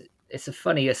 It's a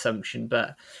funny assumption,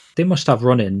 but they must have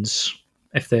run-ins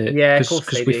if they, yeah,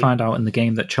 because we find out in the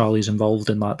game that Charlie's involved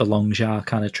in like the Longxia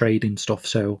kind of trading stuff,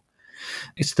 so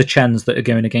it's the Chens that are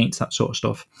going against that sort of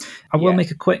stuff. I will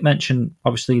make a quick mention,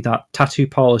 obviously, that tattoo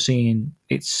parlor scene,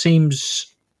 it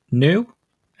seems new,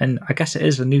 and I guess it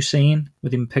is a new scene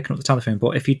with him picking up the telephone,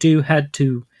 but if you do head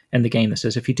to, in the game this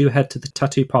is, if you do head to the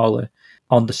tattoo parlor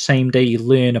on the same day you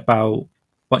learn about,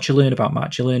 what you learn about,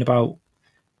 Matt? You learn about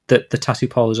the tattoo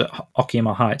parlors at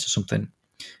Okayama Heights or something.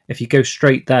 If you go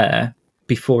straight there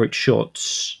before it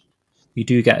shuts, you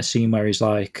do get a scene where he's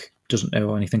like, doesn't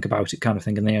know anything about it kind of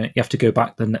thing, and then you have to go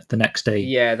back the next day.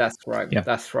 Yeah, that's right. Yeah.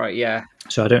 That's right, yeah.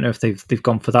 So I don't know if they've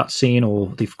gone for that scene or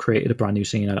they've created a brand new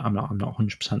scene. I'm not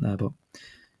 100% there, but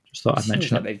just thought I'd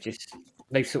mention it.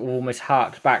 They've sort of almost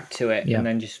harked back to it and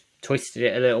then just twisted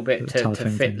it a little bit to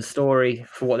fit the story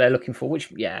for what they're looking for,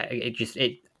 which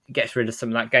it gets rid of some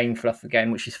of that game fluff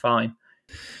again, which is fine.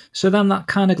 So then that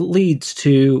kind of leads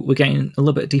to, we're getting a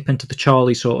little bit deep into the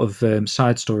Charlie sort of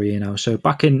side story here now. So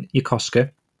back in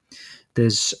Yokosuka,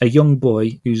 there's a young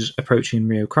boy who's approaching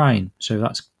Ryo crying. So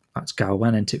that's Gao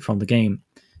Wen, isn't it, from the game?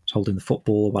 He's holding the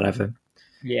football or whatever.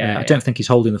 Yeah, I don't think he's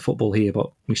holding the football here,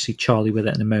 but we see Charlie with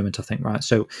it in a moment, I think, right?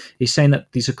 So he's saying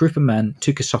that these a group of men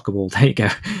took a soccer ball. There you go.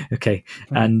 Okay.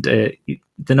 And they're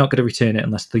not going to return it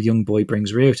unless the young boy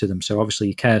brings Ryo to them. So obviously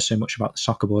he cares so much about the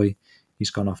soccer boy,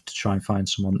 he's gone off to try and find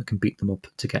someone that can beat them up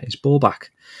to get his ball back.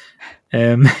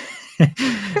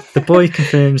 The boy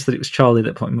confirms that it was Charlie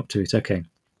that put him up to it. Okay.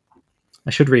 I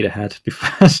should read ahead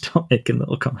before I start making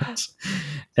little comments.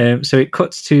 So it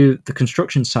cuts to the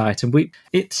construction site, and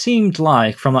it seemed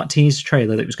like from that teaser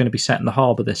trailer that it was going to be set in the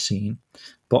harbour, this scene,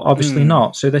 but obviously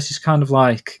not. So this is kind of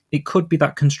like, it could be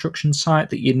that construction site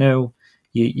that you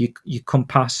come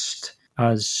past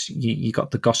as you got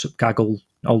the gossip gaggle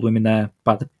old women there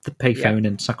by the payphone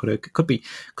in Sakura. It could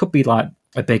be like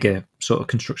a bigger sort of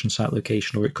construction site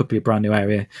location, or it could be a brand new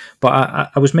area.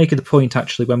 But I was making the point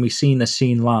actually when we seen this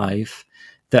scene live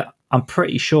that I'm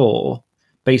pretty sure,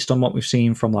 based on what we've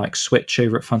seen from like Switch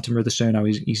over at Phantom of the Stone, now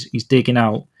he's digging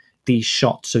out these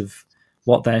shots of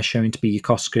what they're showing to be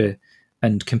Yokosuka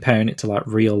and comparing it to like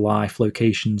real life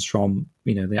locations from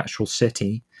the actual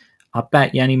city. I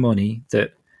bet you any money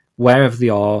that wherever they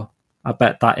are, I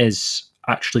bet that is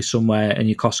actually somewhere in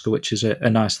Yokosuka, which is a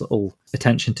nice little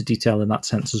attention to detail in that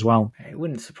sense as well. It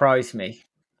wouldn't surprise me.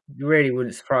 It really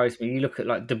wouldn't surprise me. You look at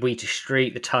like Debuita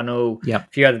Street, the tunnel, a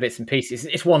few other bits and pieces.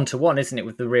 It's 1-to-1, isn't it,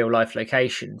 with the real life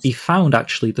locations? He found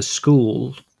actually the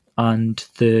school and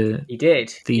the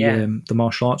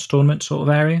martial arts tournament sort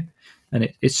of area,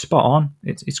 and it's spot on.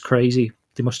 It's crazy.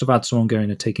 They must have had someone going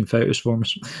and taking photos for him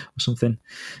or something.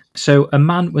 So a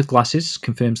man with glasses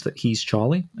confirms that he's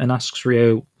Charlie and asks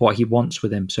Ryo what he wants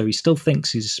with him. So he still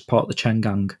thinks he's part of the Chen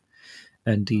gang,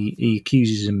 and he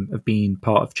accuses him of being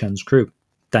part of Chen's crew.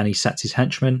 Then he sets his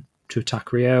henchmen to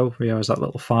attack Ryo. Ryo has that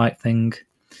little fight thing,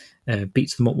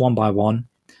 beats them up one by one.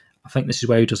 I think this is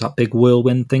where he does that big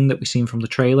whirlwind thing that we've seen from the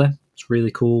trailer. It's really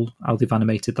cool how they've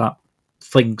animated that.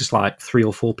 Things like 3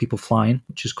 or 4 people flying,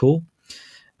 which is cool.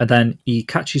 And then he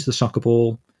catches the soccer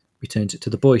ball, returns it to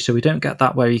the boy. So we don't get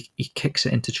that where he kicks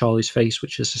it into Charlie's face,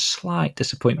 which is a slight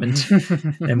disappointment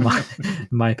in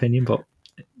my opinion. But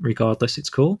regardless, it's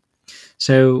cool.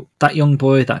 So that young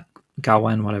boy, that Gao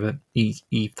Wen, whatever,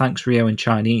 he thanks Ryo in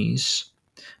Chinese.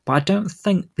 But I don't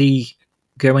think they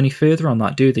go any further on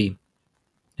that, do they?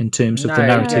 In terms of the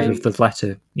narrative of the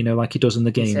letter, like he does in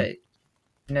the game.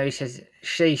 He says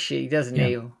she, doesn't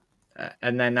he?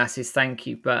 And then that's his thank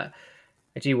you. But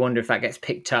I do wonder if that gets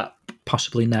picked up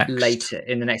possibly next later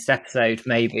in the next episode,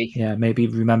 maybe. Yeah, maybe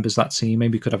he remembers that scene.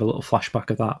 Maybe we could have a little flashback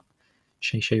of that.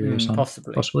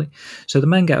 Possibly. So the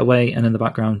men get away, and in the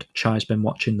background, Chai's been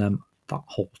watching them that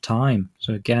whole time.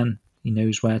 So again, he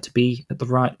knows where to be at the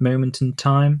right moment in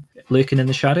time, lurking in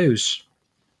the shadows.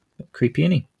 Creepy,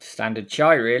 isn't he? Standard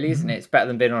Chai, really, isn't it? It's better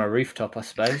than being on a rooftop, I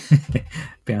suppose.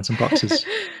 Behind some boxes.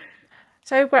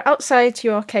 So we're outside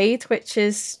your arcade, which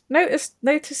is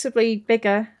noticeably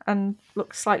bigger and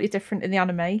looks slightly different in the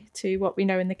anime to what we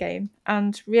know in the game.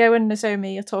 And Ryo and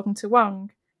Nozomi are talking to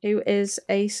Wang, who is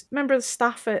a member of the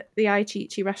staff at the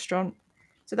Aichi restaurant.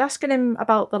 So they're asking him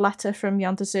about the letter from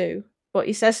Yandazu, but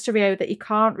he says to Ryo that he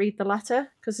can't read the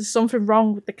letter because there's something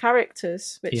wrong with the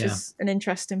characters, which is an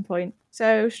interesting point.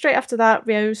 So straight after that,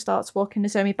 Ryo starts walking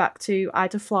Nozomi back to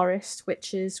Ida Florist,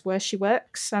 which is where she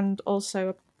works, and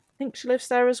also I think she lives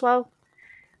there as well.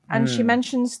 And she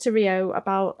mentions to Ryo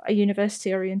about a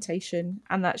university orientation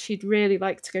and that she'd really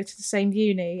like to go to the same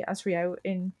uni as Ryo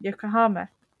in Yokohama.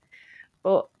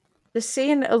 But the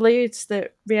scene alludes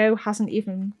that Ryo hasn't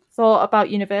even thought about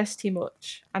university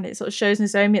much, and it sort of shows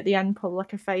Nozomi at the end pull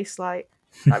like a face, like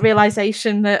that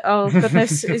realization that, oh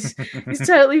goodness, he's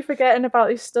totally forgetting about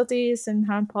his studies and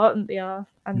how important they are,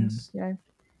 and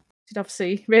He'd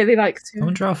obviously really like I to.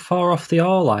 wonder how far off they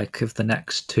are, like, of the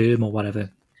next term or whatever.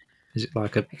 Is it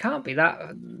like a... It can't be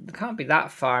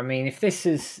that far. I mean,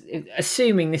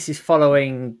 assuming this is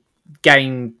following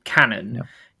game canon, Yeah.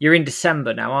 you're in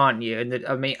December now, aren't you? And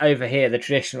I mean, over here, the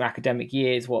traditional academic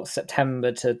year is what,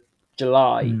 September to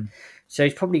July. So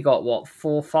he's probably got what,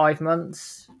 4 or 5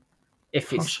 months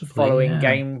if it's Possibly, following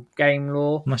yeah. game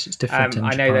law. Unless it's different in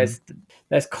I know Japan.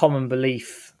 there's common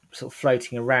belief sort of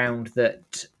floating around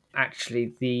that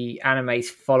actually the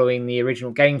anime's following the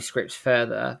original game scripts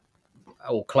further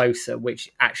or closer,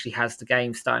 which actually has the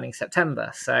game starting in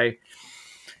September. So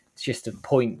it's just a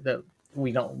point that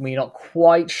we're not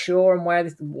quite sure on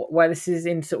where this is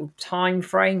in sort of time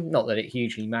frame. Not that it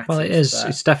hugely matters. Well, it is. But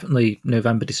It's definitely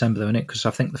November, December, though, isn't it? Because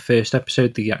I think the first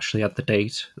episode they actually had the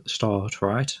date at the start,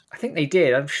 right? I think they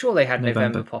did. I'm sure they had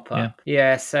November November, pop up.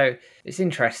 Yeah, so it's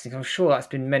interesting. I'm sure that's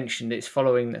been mentioned. It's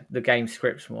following the game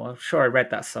scripts more. I'm sure I read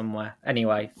that somewhere.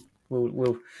 Anyway,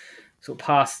 we'll sort of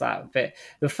past that bit.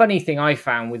 The funny thing I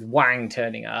found with Wang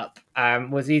turning up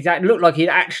was it looked like he'd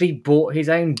actually bought his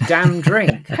own damn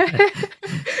drink.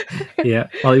 Yeah,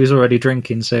 well, he was already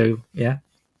drinking, so yeah,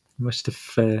 must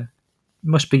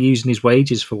be using his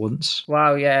wages for once.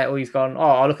 Well, yeah, or he's gone,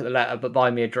 I'll look at the letter, but buy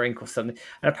me a drink or something.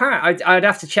 And apparently, I'd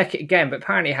have to check it again, but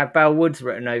apparently it had Bell Woods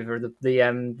written over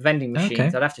the vending machines.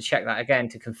 Okay. I'd have to check that again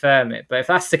to confirm it. But if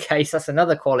that's the case, that's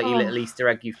another quality little Easter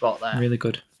egg you've got there. Really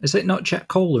good. Is it not Jack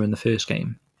Kohler in the first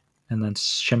game? And then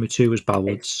Shenmue 2 was Bell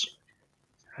Woods.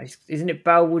 Isn't it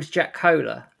Bell Woods Jack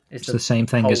Cola? It's the same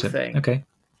thing, is it? Thing. Okay.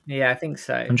 Yeah, I think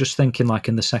so. I'm just thinking, like,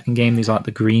 in the second game, there's, like,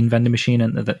 the green vending machine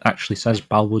and that actually says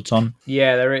Bellwoods on.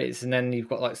 Yeah, there is. And then you've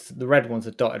got, like, the red ones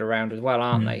are dotted around as well,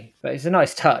 aren't they? But it's a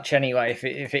nice touch, anyway, if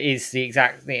it is the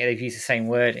exact thing, they've used the same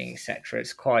wording, etc.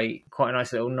 It's quite a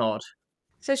nice little nod.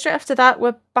 So straight after that,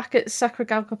 we're back at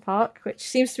Sakuragaoka Park, which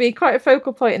seems to be quite a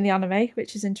focal point in the anime,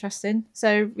 which is interesting.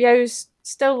 So Ryo's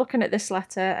still looking at this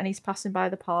letter, and he's passing by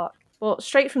the park. But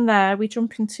straight from there, we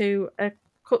jump into a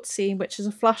cutscene, which is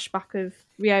a flashback of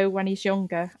Ryo when he's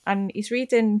younger, and he's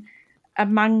reading a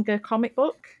manga comic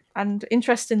book. And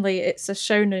interestingly, it's a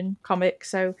shonen comic.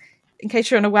 So, in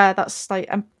case you're unaware, that's like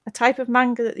a type of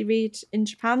manga that they read in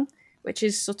Japan, which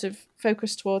is sort of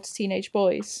focused towards teenage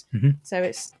boys. Mm-hmm. So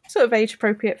it's sort of age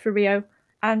appropriate for Ryo.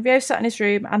 And Ryo sat in his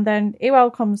room, and then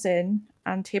Iwao comes in,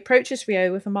 and he approaches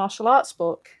Ryo with a martial arts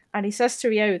book, and he says to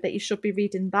Ryo that he should be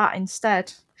reading that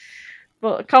instead.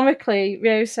 But comically,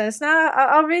 Ryo says,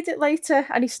 I'll read it later.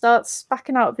 And he starts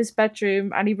backing out of his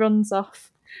bedroom and he runs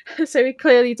off. So he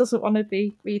clearly doesn't want to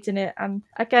be reading it. And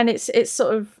again, it's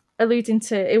sort of alluding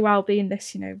to Iwao being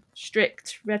this,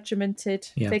 strict, regimented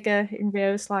figure in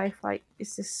Ryo's life. Like,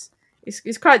 he's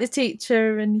quite the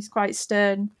teacher and he's quite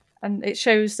stern. And it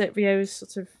shows that Ryo's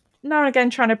sort of now and again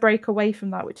trying to break away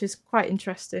from that, which is quite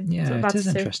interesting. Yeah, so it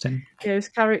is interesting. Ryo's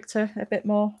character a bit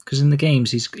more. Because in the games,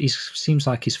 he seems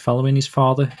like he's following his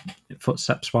father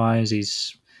footsteps wise.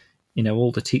 He's,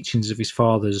 all the teachings of his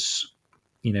father's,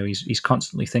 he's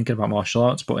constantly thinking about martial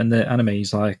arts. But in the anime,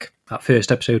 he's like, that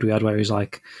first episode we had where he's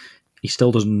like, he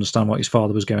still doesn't understand what his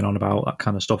father was going on about, that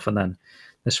kind of stuff. And then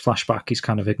this flashback, he's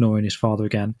kind of ignoring his father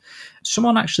again.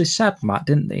 Someone actually said, Matt,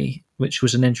 didn't they? Which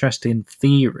was an interesting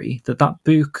theory, could that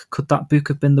book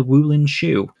have been the Wulin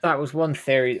Shoe? That was one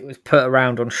theory that was put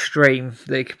around on stream,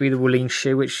 that it could be the Wulin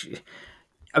Shoe, which,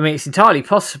 I mean, it's entirely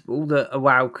possible that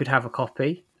Iwao could have a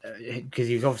copy, because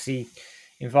he was obviously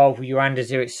involved with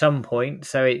Yuandazu at some point,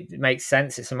 so it makes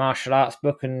sense. It's a martial arts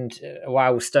book, and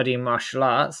Iwao was studying martial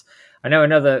arts. I know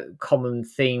another common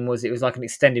theme was it was like an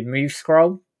extended move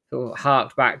scroll, sort of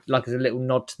harked back like as a little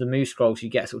nod to the move scrolls you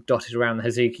get sort of dotted around the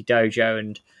Hazuki Dojo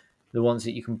and the ones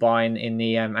that you can buy in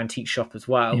the antique shop as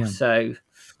well. Yeah. So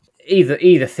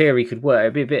either theory could work.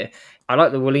 It'd be a bit. I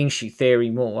like the Walinshu theory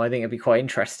more. I think it'd be quite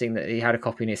interesting that he had a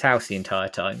copy in his house the entire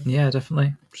time. Yeah,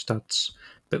 definitely. Just adds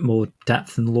a bit more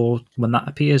depth and lore when that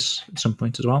appears at some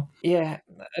point as well. Yeah,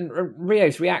 and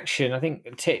Ryo's reaction, I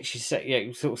think Titch is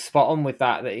sort of spot on with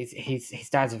that. That his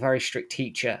dad's a very strict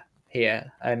teacher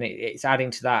here, and it's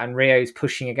adding to that. And Ryo's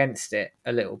pushing against it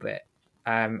a little bit.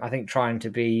 I think trying to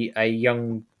be a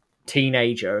young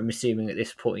teenager, I'm assuming at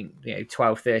this point,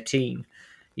 12, 13,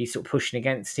 he's sort of pushing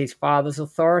against his father's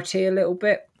authority a little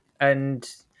bit. And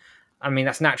I mean,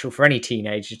 that's natural for any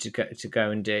teenager to go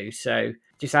and do. So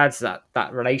just adds that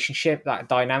relationship, that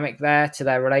dynamic there to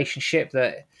their relationship,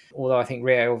 that although I think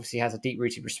Ryo obviously has a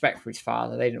deep-rooted respect for his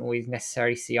father, they didn't always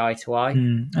necessarily see eye to eye.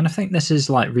 And I think this is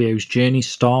like Ryo's journey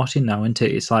starting now, isn't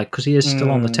it? It's like, because he is still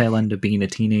on the tail end of being a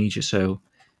teenager, so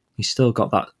he's still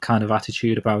got that kind of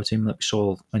attitude about him that we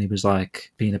saw when he was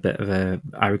like being a bit of a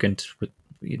arrogant with,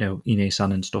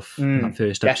 Ine-san and stuff in that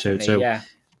first episode. So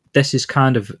this is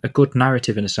kind of a good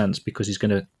narrative in a sense, because he's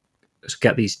going to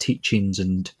get these teachings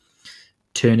and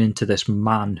turn into this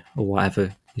man or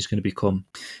whatever he's going to become.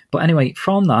 But anyway,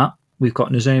 from that, we've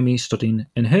got Nozomi studying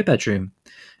in her bedroom,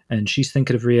 and she's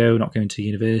thinking of Ryo not going to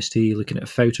university, looking at a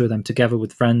photo of them together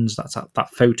with friends. That's that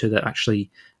photo that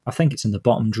actually, I think it's in the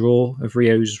bottom drawer of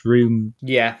Ryo's room.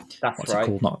 Yeah, that's What's right. it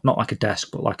called? Not like a desk,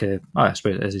 but like I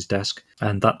suppose it is his desk.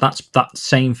 And that's that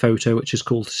same photo, which is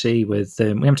cool to see. With we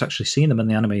haven't actually seen them in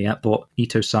the anime yet, but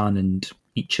Ito-san and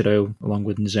Ichiro, along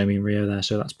with Nozomi and Ryo there,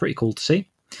 so that's pretty cool to see.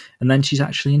 And then she's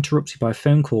actually interrupted by a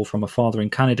phone call from her father in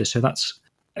Canada. So that's,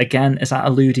 again, is that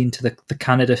alluding to the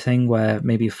Canada thing, where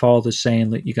maybe your father's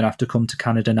saying that you're going to have to come to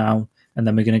Canada now, and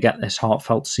then we're going to get this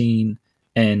heartfelt scene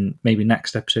in maybe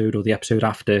next episode or the episode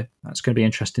after. That's going to be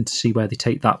interesting to see where they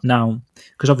take that now,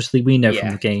 because obviously we know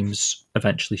from the games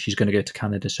eventually she's going to go to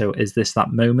Canada. So is this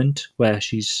that moment where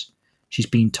she's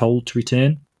been told to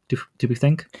return? Do we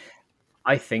think?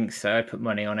 I think so. I'd put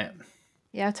money on it.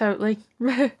 Yeah, totally.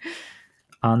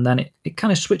 And then it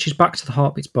kind of switches back to the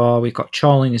Heartbeats bar. We've got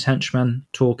Charlie and his henchmen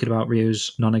talking about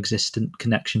Ryo's non-existent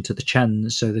connection to the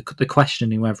Chens. So they're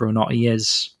questioning whether or not he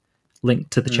is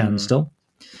linked to the Chen still.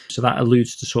 So that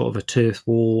alludes to sort of a turf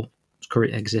war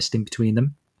currently existing between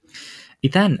them. He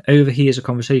then overhears a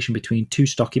conversation between two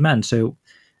stocky men. So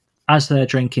as they're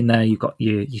drinking there, you've got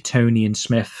your Tony and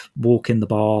Smith walk in the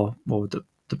bar, or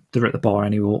they're at the bar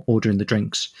anyway, ordering the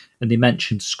drinks, and they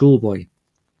mention Schoolboy,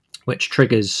 which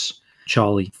triggers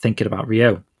Charlie thinking about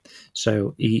Ryo.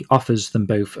 So he offers them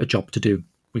both a job to do.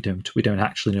 We don't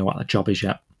actually know what that job is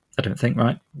yet, I don't think,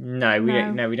 right? No, we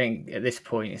don't at this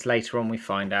point. It's later on we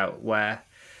find out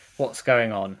what's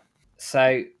going on.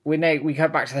 So we go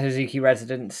back to the Hazuki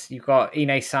residence. You've got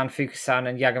Ine-san, Fuka-san,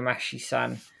 and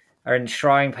Yagamishi-san are in the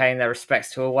shrine paying their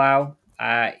respects to Iwao.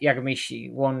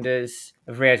 Yagamishi wonders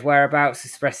of Ryo's whereabouts,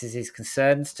 expresses his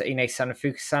concerns to Ine-san and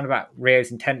Fuka-san about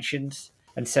Ryo's intentions,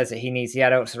 and says that he needs the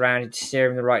adults around him to steer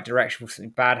him in the right direction before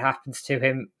something bad happens to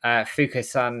him.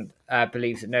 Fuka-san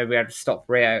believes that nobody will be able to stop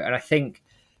Ryo, and I think,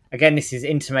 again, this is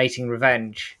intimating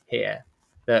revenge here,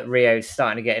 that Ryo's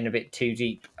starting to get in a bit too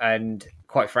deep, and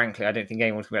quite frankly, I don't think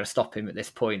anyone's going to be able to stop him at this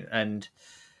point, and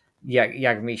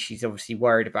Yagamishi's obviously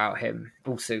worried about him.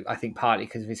 Also, I think partly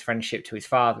because of his friendship to his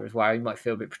father as well. He might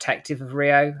feel a bit protective of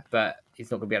Ryo, but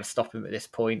he's not going to be able to stop him at this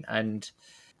point. And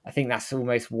I think that's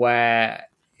almost where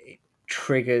it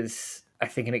triggers, I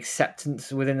think, an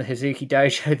acceptance within the Hazuki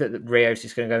dojo that Ryo's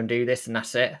just going to go and do this, and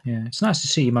that's it. Yeah, it's nice to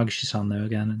see Yamaguchi-san though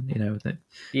again, and that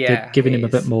they're giving him a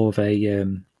bit more of a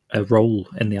role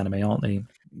in the anime, aren't they?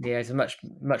 Yeah, it's a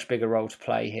much bigger role to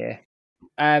play here.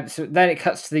 So then it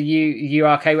cuts to the U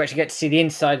arcade. We actually get to see the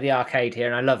inside of the arcade here,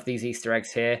 and I love these Easter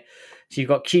eggs here. So you've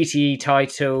got QTE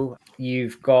title,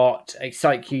 you've got a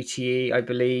site QTE, I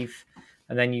believe,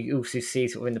 and then you also see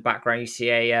sort of in the background you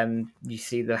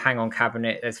see the Hang On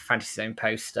cabinet. There's a Fantasy Zone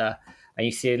poster, and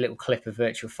you see a little clip of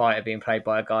Virtua Fighter being played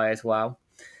by a guy as well.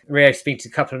 Ryo speaks to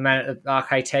a couple of men at the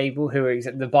arcade table who are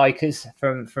the bikers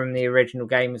from the original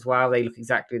game as well. They look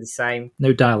exactly the same.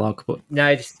 No dialogue, but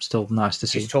no, just still nice to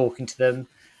see. Just talking to them.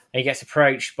 And he gets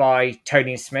approached by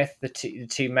Tony and Smith, the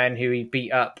two men who he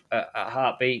beat up at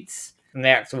Heartbeats. And they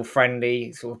act all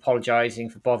friendly, sort of apologising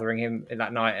for bothering him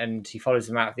that night, and he follows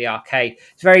them out of the arcade.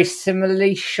 It's very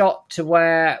similarly shot to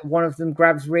where one of them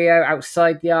grabs Ryo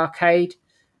outside the arcade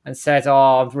and says,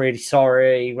 "Oh, I'm really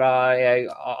sorry, right?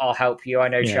 I'll help you. I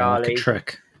know Charlie." Like a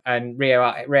trick. And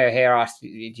Ryo here asks, "Do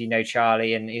you know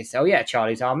Charlie?" And he says, "Oh yeah,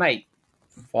 Charlie's our mate.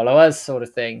 Follow us," sort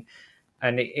of thing.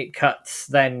 And it cuts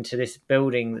then to this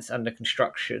building that's under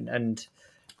construction. And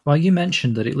well, you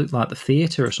mentioned that it looked like the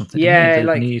theatre or something. Yeah, didn't you?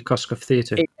 like New Cosgrove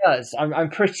Theatre. It does.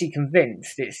 I'm pretty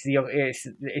convinced it's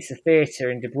a theatre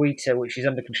in Debuita which is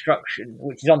under construction,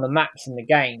 which is on the maps in the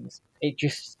games. It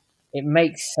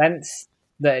makes sense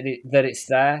that it's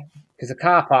there, because a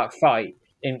car park fight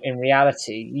in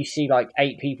reality, you see like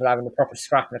 8 people having a proper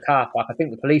scrap in a car park. I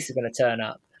think the police are going to turn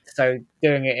up. So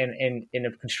doing it in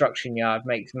a construction yard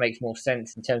makes more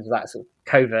sense in terms of that sort of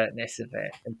covertness of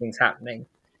it and things happening.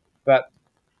 But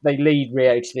they lead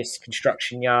Ryo to this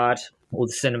construction yard, or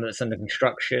the cinema that's under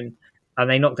construction, and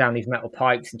they knock down these metal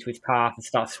pipes into his path and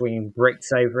start swinging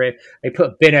bricks over him. They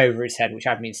put a bin over his head, which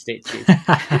had me in stitches.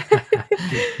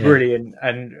 Brilliant.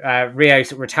 And Ryo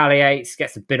sort of retaliates,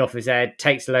 gets the bin off his head,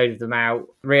 takes a load of them out.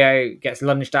 Ryo gets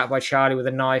lunged at by Charlie with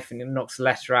a knife and knocks the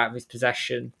letter out of his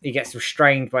possession. He gets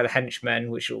restrained by the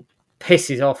henchmen, which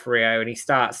pisses off Ryo, and he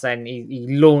starts then, he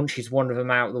launches one of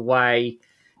them out of the way,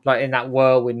 like in that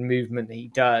whirlwind movement that he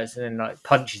does, and then like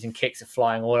punches and kicks are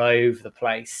flying all over the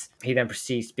place. He then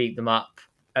proceeds to beat them up,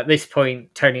 At this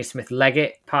point, Tony Smith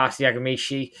Leggett passed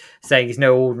Yagamishi, saying he's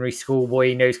no ordinary schoolboy.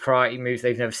 He knows karate moves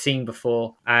they've never seen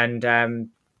before. And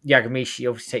Yagamishi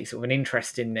obviously takes sort of an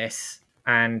interest in this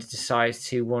and decides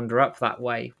to wander up that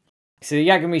way. So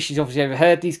Yagamishi's obviously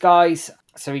overheard these guys.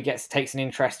 So he takes an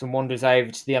interest and wanders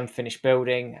over to the unfinished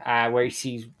building where he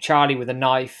sees Charlie with a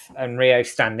knife and Ryo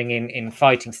standing in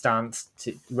fighting stance,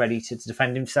 ready to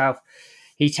defend himself.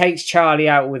 He takes Charlie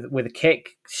out with a kick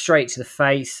straight to the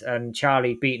face, and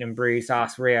Charlie, beaten and bruised,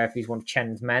 asks Ryo if he's one of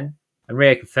Chen's men. And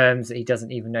Ryo confirms that he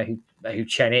doesn't even know who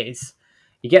Chen is.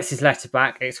 He gets his letter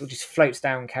back, and it sort of just floats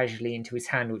down casually into his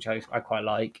hand, which I quite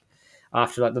like,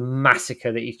 after like the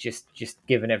massacre that he's just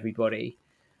given everybody.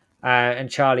 And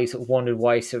Charlie sort of wondered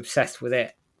why he's so obsessed with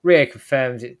it. Ryo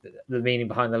confirms the meaning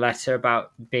behind the letter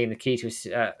about being the key to his,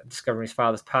 discovering his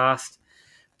father's past.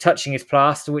 Touching his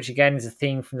plaster, which again is a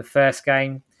theme from the first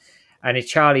game. And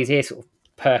Charlie's ears sort of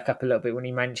perk up a little bit when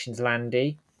he mentions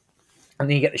Landy. And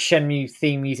then you get the Shenmue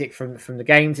theme music from the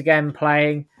games again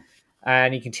playing.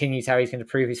 And he continues how he's going to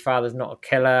prove his father's not a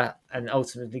killer, and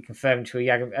ultimately confirmed to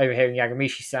overhearing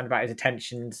Yagamishi-san about his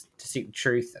intentions to seek the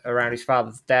truth around his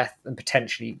father's death and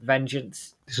potentially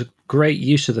vengeance. There's a great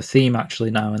use of the theme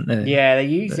actually now, isn't there? Yeah, they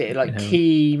use it at like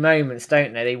key moments,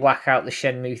 don't they? They whack out the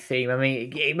Shenmue theme. I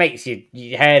mean, it makes your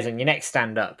hairs on your neck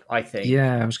stand up, I think.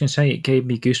 Yeah, I was going to say it gave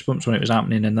me goosebumps when it was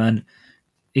happening, and then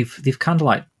they've kind of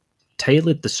like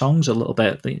tailored the songs a little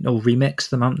bit, remixed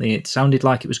them, haven't they? It sounded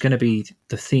like it was going to be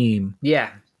the theme,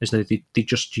 as though they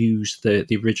just used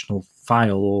the original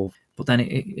file, but then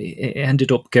it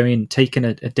ended up taking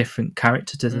a different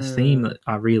character to the theme that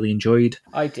I really enjoyed.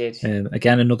 I did.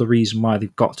 Again, another reason why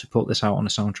they've got to put this out on a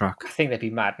soundtrack. I think they'd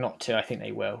be mad not to. I think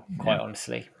they will, quite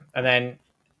honestly. And then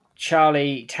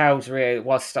Charlie tells Ryo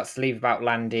whilst he starts to leave about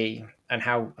Landy and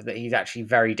how that he's actually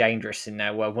very dangerous in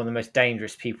their world, one of the most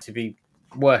dangerous people to be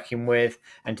working with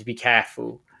and to be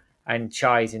careful. And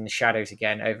Chai's in the shadows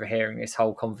again, overhearing this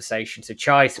whole conversation. So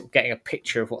Chai's sort of getting a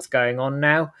picture of what's going on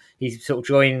now. He's sort of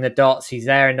joining the dots. He's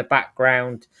there in the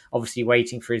background, obviously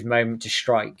waiting for his moment to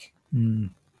strike.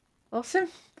 Awesome.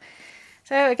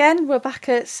 So again, we're back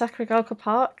at Sakuragaoka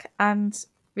Park, and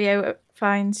Ryo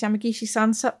finds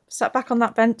Yamagishi-san sat back on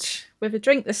that bench with a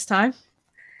drink this time.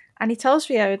 And he tells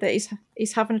Ryo that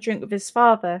he's having a drink with his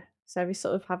father. So he's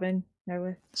sort of having...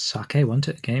 Sake, wasn't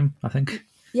it, a game, I think?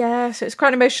 Yeah, so it's quite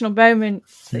an emotional moment.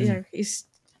 So, he's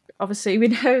obviously, we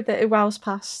know that Iwao's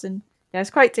passed, and it's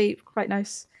quite deep, quite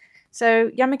nice. So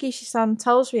Yamagishi-san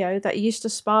tells Ryo that he used to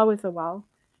spar with Iwao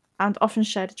and often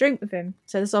shared a drink with him.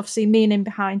 So there's obviously meaning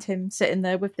behind him sitting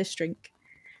there with this drink.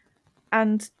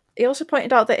 And he also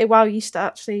pointed out that Iwao used to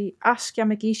actually ask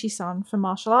Yamagishi-san for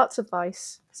martial arts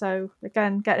advice. So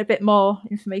again, getting a bit more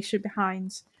information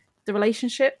behind the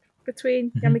relationship between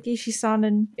Yamagishi-san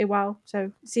and Iwao.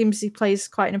 So it seems he plays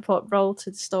quite an important role to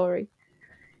the story.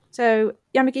 So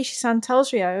Yamagishi-san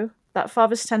tells Ryo that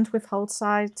fathers tend to withhold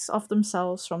sides of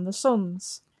themselves from the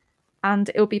sons, and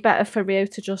it will be better for Ryo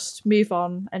to just move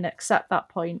on and accept that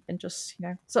point and just,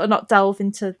 sort of not delve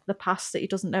into the past that he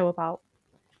doesn't know about.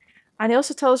 And he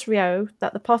also tells Ryo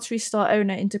that the pottery store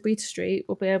owner in Dobita Street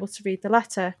will be able to read the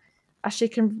letter, as she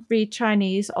can read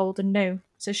Chinese old and new.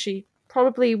 So she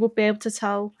probably will be able to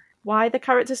tell why the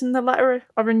characters in the letter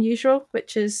are unusual,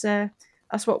 which is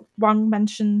that's what Wang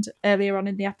mentioned earlier on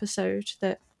in the episode,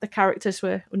 that the characters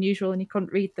were unusual and he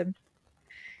couldn't read them.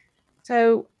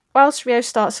 So whilst Ryo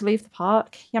starts to leave the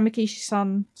park,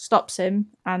 Yamagishi-san stops him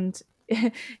and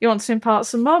he wants to impart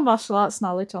some more martial arts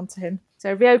knowledge onto him.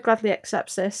 So Ryo gladly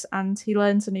accepts this and he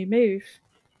learns a new move,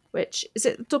 which, is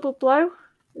it double blow?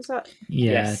 Is that?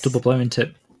 Yeah, Yes. double blow into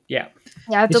it. Yeah,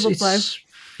 double blow.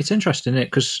 It's interesting, isn't it?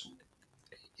 Because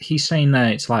he's saying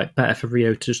there it's like better for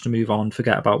Ryo just to move on,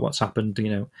 forget about what's happened,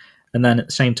 and then at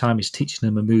the same time he's teaching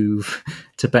him a move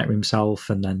to better himself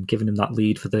and then giving him that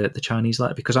lead for the Chinese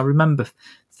letter. Because I remember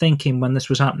thinking when this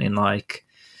was happening, like,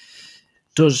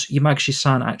 does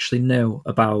Yamagishi-san actually know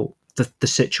about the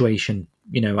situation?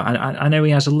 I know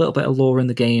he has a little bit of lore in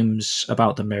the games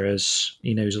about the mirrors.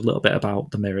 He knows a little bit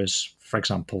about the mirrors, for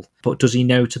example. But does he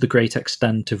know to the great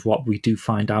extent of what we do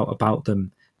find out about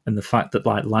them? And the fact that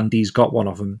like Landy's got one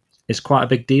of them is quite a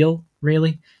big deal,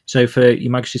 really. So for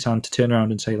Yamagishi-san to turn around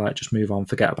and say like, just move on,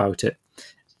 forget about it,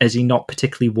 is he not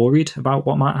particularly worried about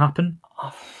what might happen?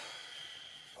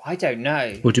 I don't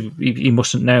know. Or he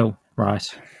mustn't know, right?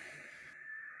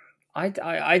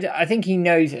 I think he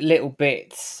knows little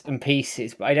bits and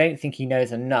pieces, but I don't think he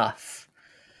knows enough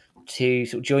to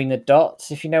sort of join the dots,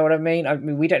 if you know what I mean. I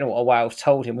mean, we don't know what Iwao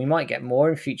told him. We might get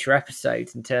more in future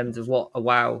episodes in terms of what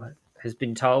Iwao has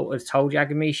told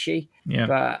Yagamishi. Yeah.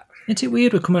 But Isn't it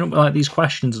weird we're coming up with like these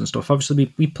questions and stuff?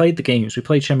 Obviously, we played the games. We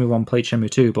played Shenmue 1, played Shenmue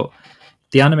 2, but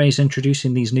the anime is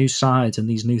introducing these new sides and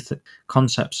these new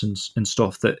concepts and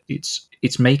stuff that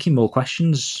it's making more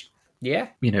questions. Yeah,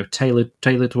 tailored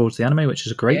towards the anime, which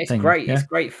is a great thing. Great. Yeah. It's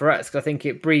great for us because I think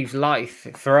it breathes life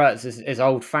for us as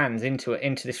old fans into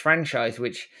this franchise,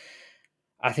 which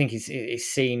I think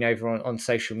is seen over on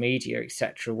social media,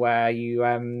 etc., where you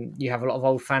have a lot of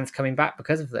old fans coming back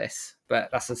because of this. But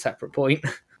that's a separate point.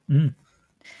 Mm.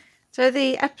 So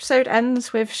the episode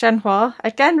ends with Shenhua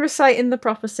again reciting the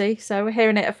prophecy. So we're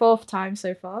hearing it a fourth time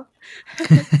so far.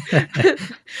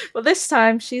 But this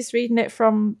time she's reading it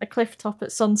from a cliff top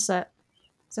at sunset.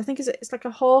 So I think it's like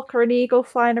a hawk or an eagle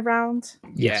flying around.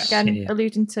 Yes. Again,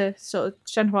 alluding to sort of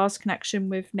Shenhua's connection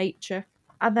with nature.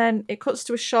 And then it cuts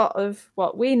to a shot of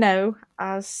what we know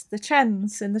as the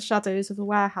Chens in the shadows of the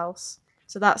warehouse.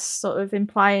 So that's sort of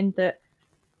implying that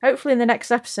hopefully in the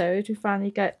next episode we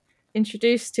finally get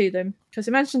introduced to them, because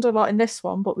we mentioned a lot in this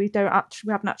one, but we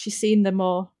haven't actually seen them,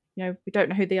 or we don't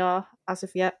know who they are as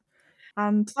of yet.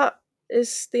 And that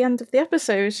is the end of the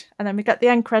episode. And then we get the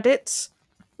end credits,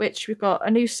 which we've got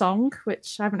a new song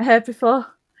which I haven't heard before,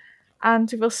 and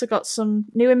we've also got some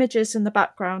new images in the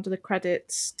background of the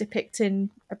credits depicting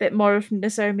a bit more of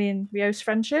Nozomi and Ryo's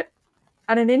friendship.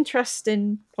 And an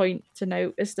interesting point to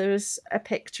note is there was a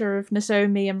picture of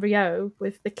Nozomi and Ryo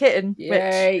with the kitten,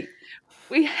 Yay.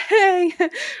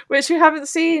 which we haven't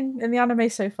seen in the anime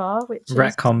so far. Which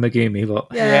Retcon Megumi, but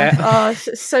yeah. Oh,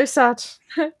 it's so sad.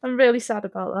 I'm really sad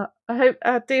about that.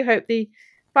 I do hope they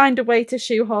find a way to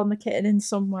shoehorn the kitten in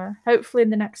somewhere. Hopefully in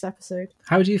the next episode.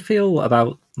 How do you feel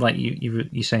about, like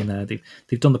you saying there,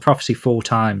 they've done the prophecy 4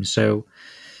 times? So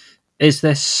is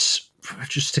this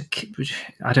just to keep,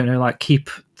 I don't know, like keep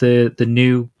the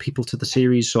new people to the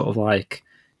series sort of like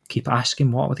keep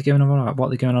asking what are they going on about, what are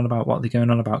they going on about, what are they going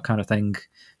on about kind of thing?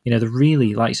 They're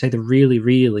really, like you say, they're really,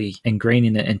 really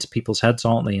ingraining it into people's heads,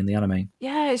 aren't they, in the anime?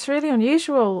 Yeah, it's really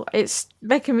unusual. It's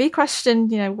making me question,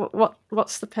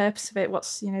 what's the purpose of it?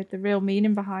 What's, the real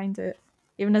meaning behind it?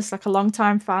 Even as like a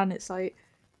long-time fan, it's like,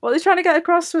 what are they trying to get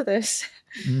across with this?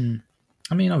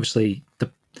 I mean, obviously,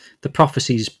 the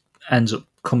prophecies ends up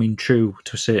coming true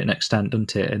to a certain extent,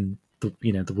 doesn't it? And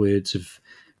the words of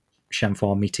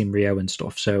Shenhua meeting Ryo and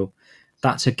stuff. So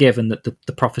that's a given that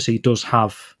the prophecy does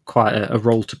have quite a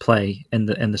role to play in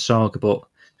the saga. But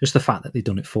just the fact that they've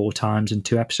done it 4 times in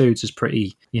 2 episodes is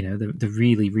pretty. They're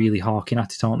really, really harking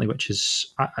at it, aren't they? Which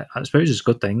is, I suppose, is a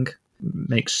good thing.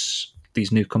 Makes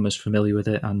these newcomers familiar with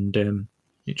it, and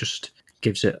it just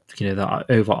gives it that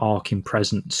overarching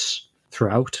presence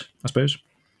throughout, I suppose.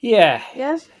 Yeah.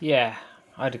 Yes. Yeah,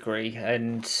 I'd agree.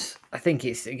 And I think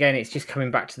it's just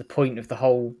coming back to the point of the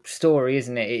whole story,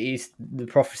 isn't it? It is the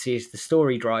prophecy is the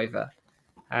story driver.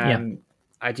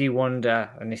 I do wonder,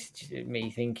 and this is just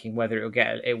me thinking, whether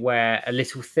it'll wear a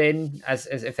little thin as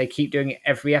if they keep doing it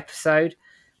every episode.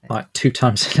 Like 2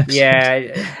 times an episode.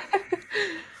 Yeah.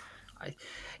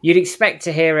 You'd expect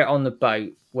to hear it on the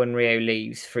boat when Ryo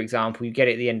leaves, for example. You get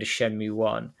it at the end of Shenmue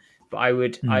 1. But I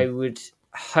would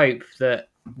hope that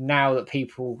now that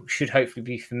people should hopefully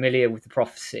be familiar with the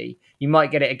prophecy, you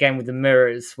might get it again with the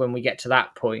mirrors when we get to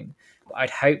that point. But I'd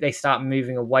hope they start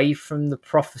moving away from the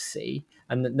prophecy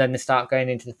and then they start going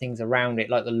into the things around it,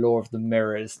 like the law of the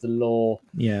mirrors, the law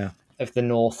of the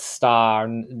North Star,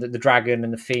 and the dragon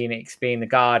and the phoenix being the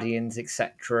guardians,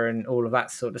 etc., and all of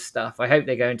that sort of stuff. I hope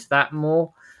they go into that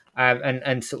more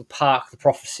and sort of park the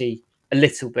prophecy a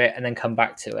little bit and then come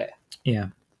back to it. Yeah.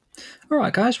 All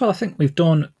right, guys. Well, I think we've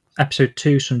done episode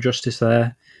 2 some justice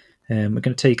there. We're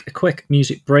going to take a quick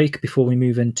music break before we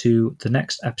move into the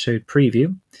next episode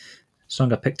preview. The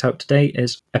song I picked out today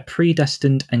is A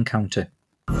Predestined Encounter.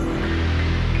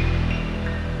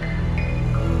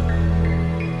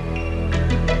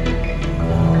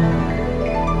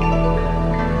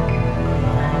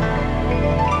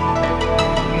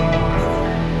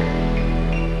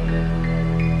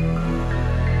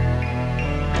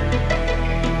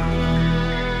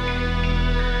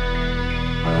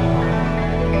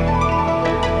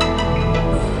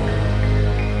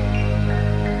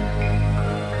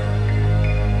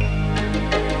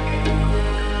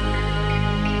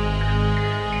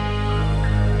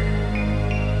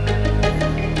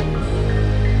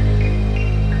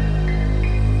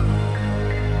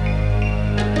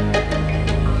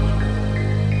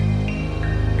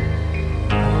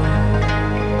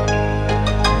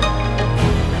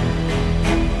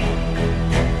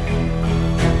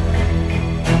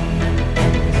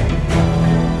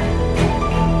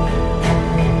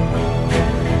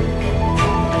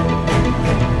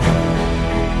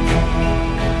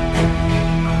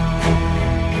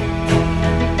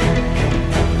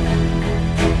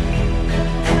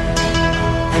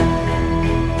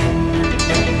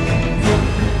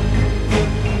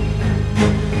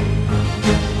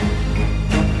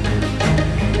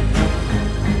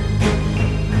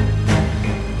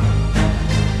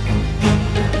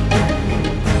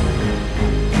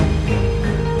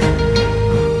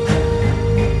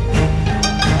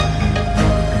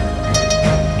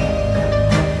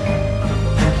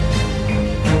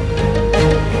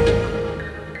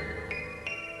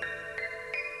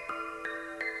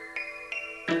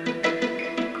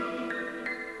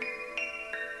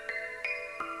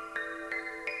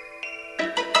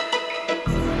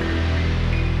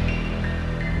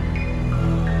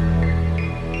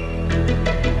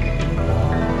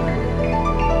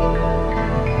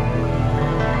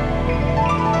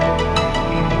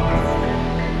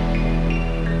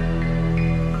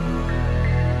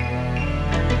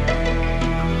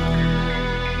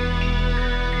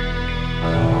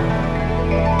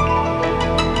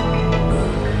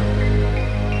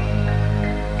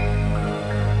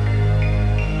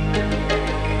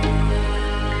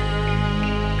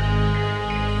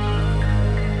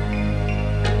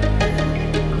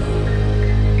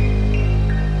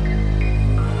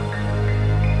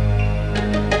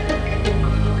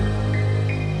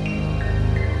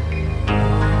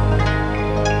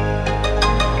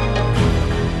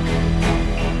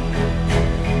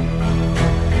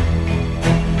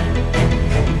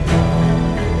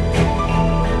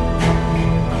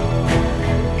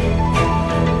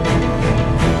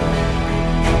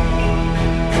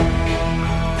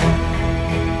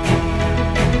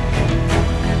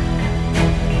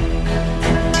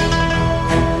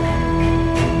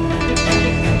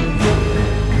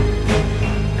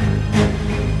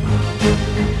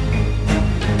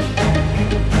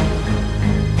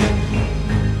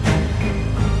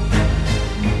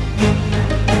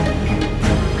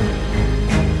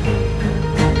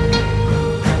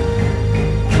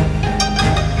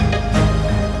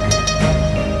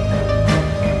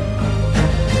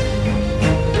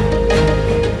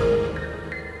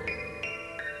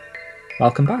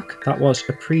 Welcome back. That was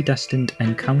A Predestined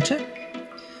Encounter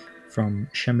from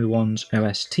Shenmue 1's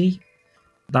OST.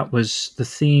 That was the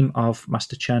theme of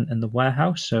Master Chen in the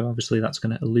warehouse, so obviously that's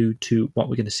going to allude to what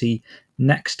we're going to see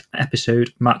next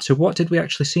episode. Matt, so what did we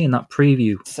actually see in that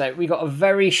preview? So we got a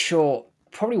very short,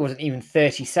 probably wasn't even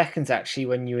 30 seconds actually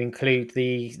when you include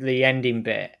the ending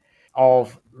bit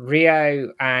of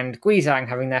Ryo and Guizhang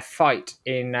having their fight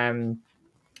in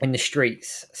the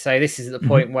streets. So this is at the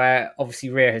point where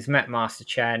obviously Ryo has met Master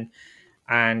Chen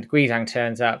and Guizhang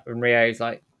turns up and Ryo's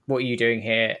like, what are you doing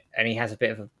here? And he has a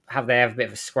bit of have a bit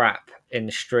of a scrap in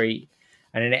the street.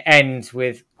 And then it ends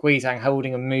with Guizhang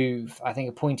holding a move, I think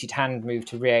a pointed hand move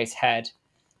to Ryo's head.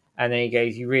 And then he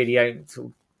goes, you really don't sort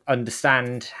of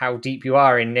understand how deep you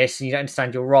are in this and you don't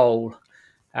understand your role,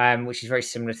 which is very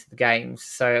similar to the games.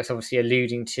 So it's obviously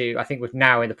alluding to, I think we're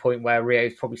now at the point where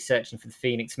Ryo's probably searching for the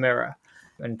Phoenix Mirror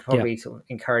and probably sort of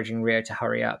encouraging Ryo to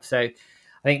hurry up. So I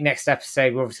think next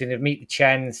episode, we're obviously going to meet the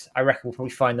Chens. I reckon we'll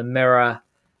probably find the mirror.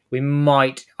 We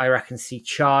might, I reckon, see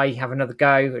Chai have another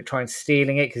go at trying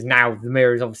stealing it, because now the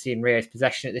mirror is obviously in Ryo's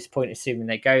possession at this point, assuming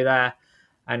they go there.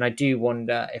 And I do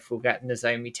wonder if we'll get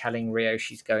Nozomi telling Ryo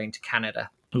she's going to Canada.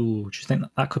 Ooh, do you think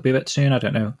that could be a bit soon? I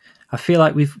don't know. I feel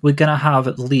like we're going to have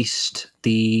at least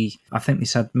I think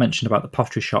they mentioned about the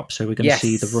pottery shop, so we're going to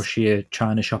see the Russia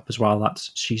China shop as well.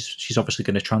 That's she's obviously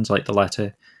going to translate the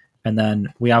letter. And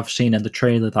then we have seen in the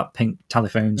trailer that pink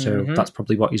telephone, so that's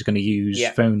probably what he's going to use,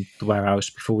 phone the warehouse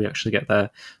before we actually get there.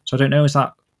 So I don't know, is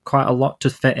that quite a lot to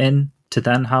fit in to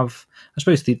then have... I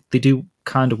suppose they do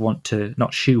kind of want to,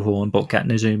 not shoehorn, but get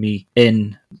Nozomi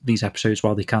in these episodes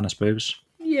while they can, I suppose.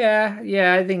 Yeah,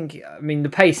 I mean, the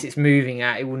pace it's moving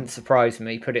at, it wouldn't surprise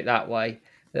me, put it that way,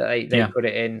 that they put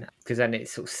it in, because then it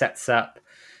sort of sets up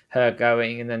her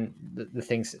going, and then the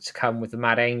things that to come with the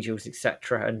Mad Angels,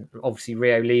 etc., and obviously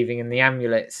Ryo leaving and the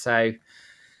amulet. So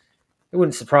it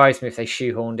wouldn't surprise me if they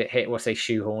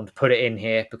put it in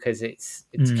here, because it's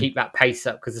to keep that pace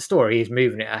up, because the story is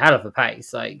moving at a hell of a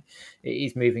pace. Like, it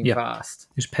is moving fast.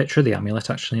 There's a picture of the amulet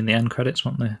actually in the end credits,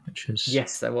 wasn't there?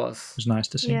 Yes, there was. It was nice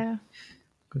to see. Yeah.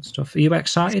 Good stuff. Are you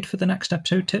excited for the next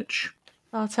episode, Titch?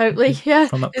 Oh, totally. Yeah.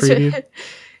 From that preview?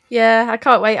 Yeah, I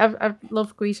can't wait. I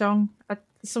love Guizhang. There's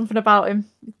something about him.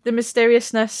 The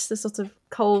mysteriousness, the sort of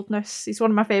coldness. He's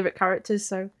one of my favourite characters.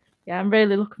 So, yeah, I'm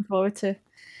really looking forward to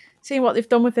seeing what they've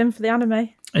done with him for the anime.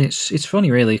 It's funny,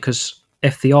 really, because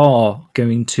if they are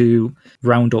going to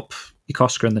round up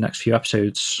Yokosuka in the next few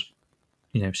episodes,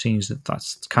 seeing that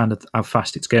that's kind of how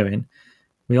fast it's going,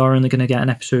 we are only going to get an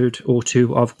episode or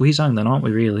two of Guizhang then, aren't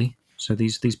we, really? So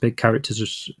these big characters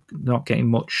are not getting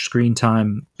much screen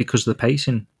time because of the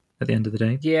pacing at the end of the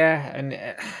day. Yeah, and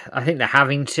I think they're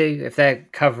having to. If they're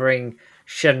covering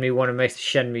Shenmue 1 and most of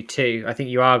Shenmue 2, I think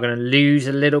you are going to lose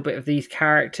a little bit of these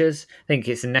characters. I think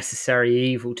it's a necessary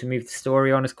evil to move the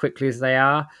story on as quickly as they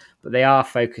are, but they are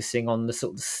focusing on the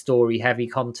sort of story-heavy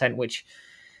content, which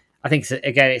I think,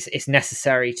 again, it's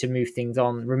necessary to move things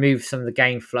on, remove some of the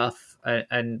game fluff,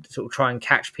 and sort of try and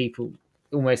catch people,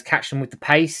 almost catch them with the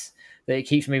pace, that it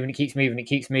keeps moving,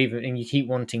 and you keep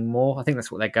wanting more. I think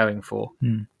that's what they're going for.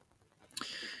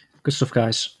 Good stuff,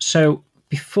 guys. So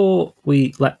before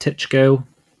we let Titch go,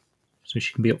 so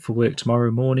she can be up for work tomorrow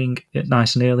morning,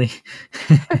 nice and early,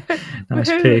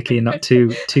 nice perky and not too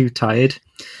tired,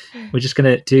 we're just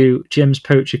going to do Jim's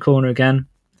Poetry Corner again.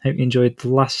 Hope you enjoyed the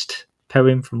last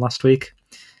poem from last week.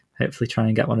 Hopefully try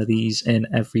and get one of these in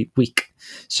every week.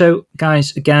 So,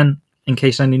 guys, again, in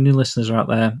case any new listeners are out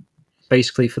there,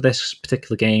 basically for this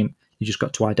particular game, you just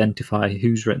got to identify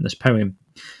who's written this poem.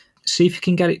 See if you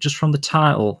can get it just from the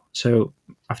title. So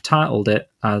I've titled it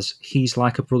as He's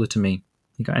Like a Brother to Me.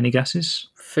 You got any guesses?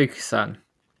 Fukusan.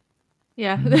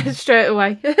 Yeah, straight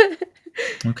away.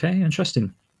 Okay,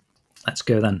 interesting. Let's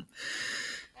go then.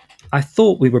 I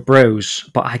thought we were bros,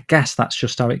 but I guess that's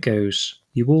just how it goes.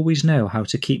 You always know how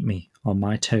to keep me on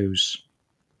my toes.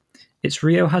 It's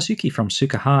Ryo Hazuki from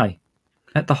Suka High.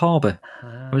 At the harbour.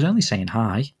 I was only saying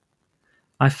hi.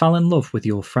 I fell in love with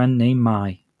your friend named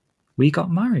Mai. We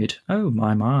got married. Oh,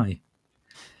 my.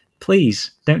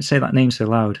 Please, don't say that name so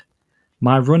loud.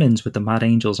 My run-ins with the Mad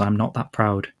Angels, I'm not that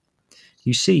proud.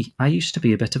 You see, I used to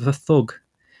be a bit of a thug.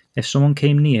 If someone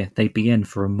came near, they'd be in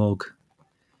for a mug.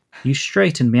 You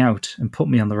straightened me out and put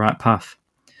me on the right path.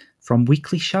 From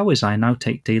weekly showers I now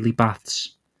take daily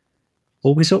baths.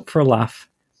 Always up for a laugh,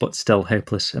 but still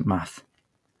hopeless at math.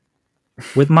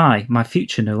 With my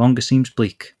future no longer seems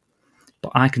bleak,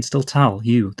 but I can still tell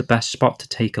you the best spot to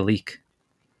take a leak.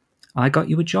 I got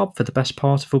you a job for the best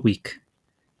part of a week.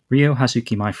 Ryo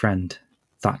Hazuki, my friend,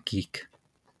 that geek.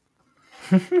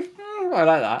 Oh, I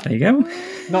like that. There you go.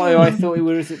 Not who I thought he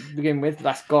was to begin with.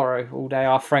 That's Goro all day.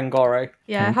 Our friend Goro.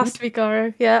 Yeah, Very it has good. to be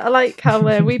Goro. Yeah, I like how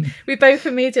we both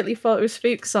immediately thought it was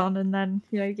Fuxon, and then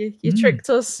you tricked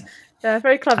us. Yeah,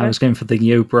 very clever. I was going for the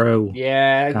Yo Bro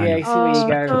Yeah, kind yeah. of See where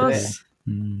you Of go with it. course.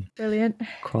 Mm, Brilliant.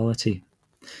 quality.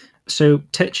 So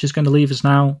Titch is going to leave us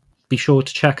now. Be sure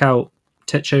to check out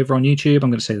Titch over on YouTube. I'm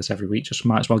going to say this every week, just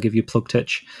might as well give you a plug,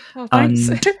 Titch. Oh, thanks.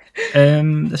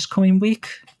 And this coming week,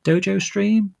 Dojo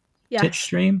stream, Yes, Titch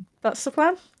stream. that's the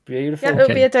plan. Beautiful. Yeah,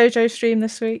 it'll be a dojo stream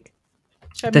this week.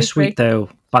 This week, though,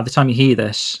 by the time you hear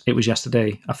this, it was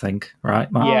yesterday, I think,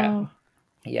 right, Matt? Yeah.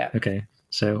 Yeah. Okay,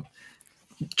 so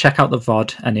check out the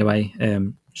VOD anyway.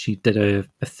 She did a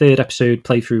third episode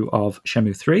playthrough of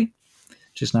Shenmue 3,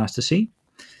 which is nice to see.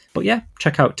 But yeah,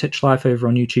 check out Titch Live over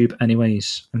on YouTube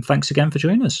anyways. And thanks again for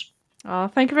joining us. Oh,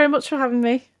 thank you very much for having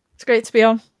me. It's great to be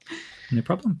on. No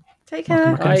problem. Take care.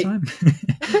 Welcome back anytime.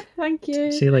 Thank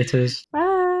you. See you later.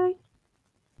 Bye.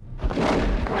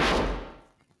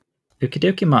 Okie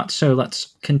dokie, Matt. So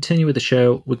let's continue with the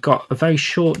show. We've got a very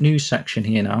short news section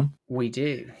here now. We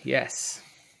do, yes.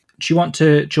 Do you want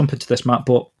to jump into this, Matt?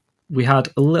 But we had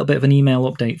a little bit of an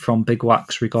email update from Big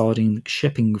Wax regarding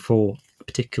shipping for a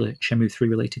particular Shenmue 3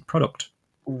 related product.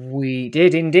 We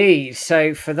did indeed.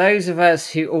 So for those of us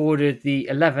who ordered the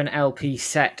 11 LP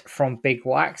set from Big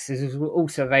Wax, this is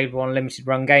also available on Limited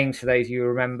Run Games for those of you who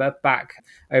remember back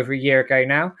over a year ago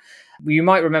now. You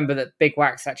might remember that Big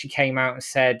Wax actually came out and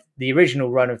said the original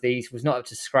run of these was not up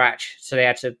to scratch, so they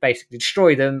had to basically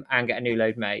destroy them and get a new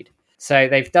load made. So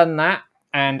they've done that,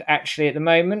 and actually at the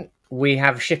moment we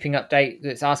have a shipping update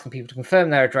that's asking people to confirm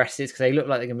their addresses because they look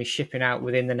like they're going to be shipping out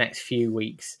within the next few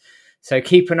weeks. So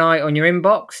keep an eye on your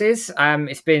inboxes.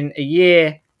 It's been a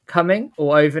year coming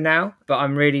or over now, but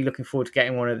I'm really looking forward to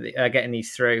getting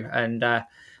these through, and I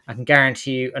can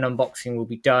guarantee you an unboxing will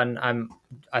be done.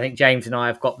 I think James and I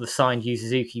have got the signed Yu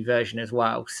Suzuki version as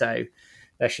well, so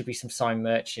there should be some signed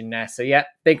merch in there. So yeah,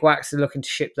 Big Wax are looking to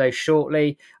ship those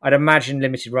shortly. I'd imagine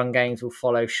Limited Run Games will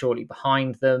follow shortly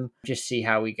behind them. Just see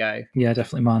how we go. Yeah,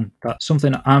 definitely, man. That's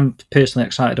something I'm personally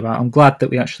excited about. I'm glad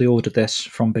that we actually ordered this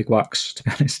from Big Wax, to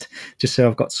be honest, just so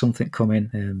I've got something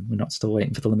coming. We're not still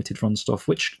waiting for the Limited Run stuff,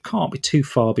 which can't be too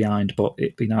far behind, but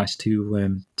it'd be nice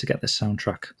to get this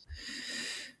soundtrack.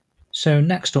 So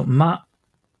next up, Matt,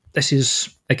 this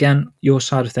is, again, your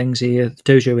side of things here. The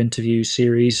Dojo Interview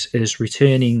series is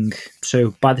returning.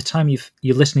 So by the time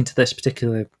you're listening to this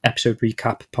particular episode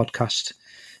recap podcast,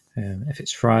 if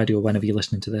it's Friday or whenever you're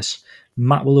listening to this,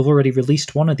 Matt will have already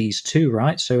released one of these too,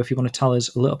 right? So if you want to tell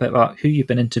us a little bit about who you've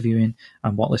been interviewing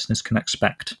and what listeners can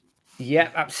expect.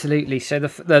 Yeah, absolutely. So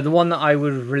the one that I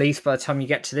would release by the time you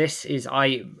get to this is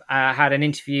I had an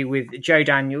interview with Joe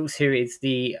Daniels, who is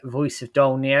the voice of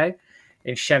Dol Neo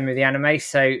in Shenmue the anime.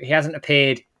 So he hasn't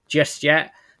appeared just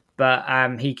yet, but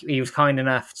he was kind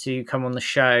enough to come on the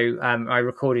show. I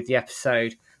recorded the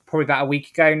episode probably about a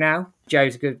week ago now.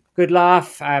 Joe's a good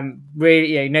laugh.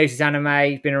 Really, he knows his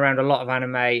anime. He's been around a lot of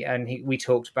anime, and we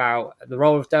talked about the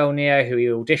role of Dol Neo, who he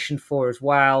auditioned for as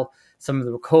well, some of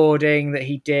the recording that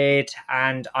he did,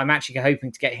 and I'm actually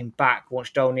hoping to get him back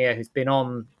once Dol Neo has been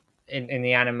on in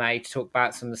the anime to talk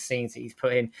about some of the scenes that he's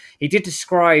put in. He did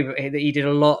describe that he did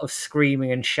a lot of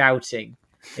screaming and shouting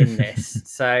in this,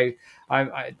 so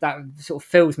that sort of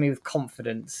fills me with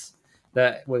confidence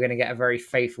that we're going to get a very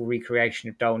faithful recreation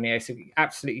of Dol Neo. So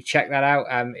absolutely check that out.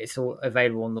 It's all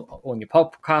available on your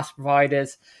podcast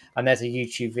providers, and there's a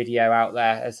YouTube video out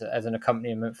there as an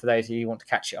accompaniment for those of you who want to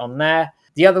catch it on there.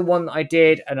 The other one that I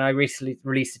did, and I recently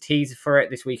released a teaser for it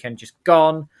this weekend just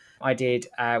gone, I did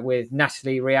with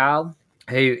Natalie Rial,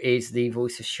 who is the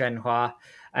voice of Shenhua.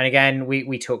 And again,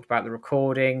 we talked about the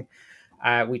recording,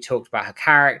 we talked about her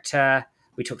character,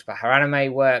 we talked about her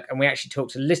anime work, and we actually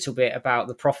talked a little bit about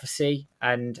the prophecy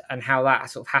and how that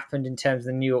sort of happened in terms of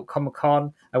the New York Comic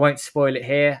Con. I won't spoil it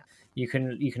here. You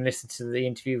can listen to the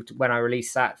interview when I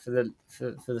release that for the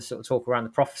sort of talk around the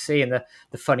prophecy and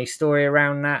the funny story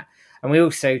around that. And we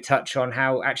also touch on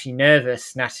how actually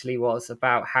nervous Natalie was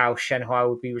about how Shenhua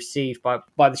would be received by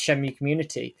the Shenmue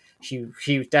community.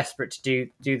 She was desperate to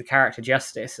do the character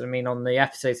justice. I mean, on the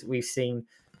episodes that we've seen,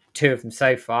 2 of them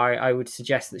so far, I would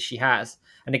suggest that she has.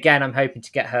 And again, I'm hoping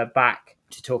to get her back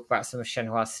to talk about some of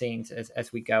Shenhua's scenes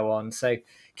as we go on. So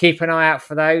keep an eye out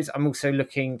for those. I'm also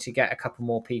looking to get a couple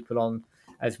more people on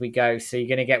as we go. So you're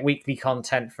going to get weekly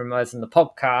content from us and the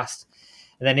podcast.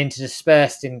 And then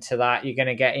interspersed into that, you're going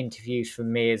to get interviews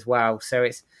from me as well. So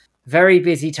it's very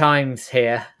busy times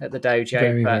here at the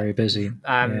dojo. Very busy.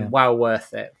 Well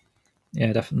worth it.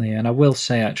 Yeah, definitely. And I will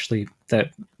say, actually,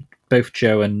 that both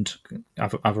Joe and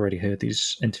I've already heard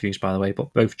these interviews, by the way,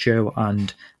 but both Joe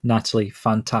and Natalie,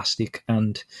 fantastic.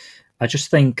 And I just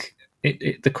think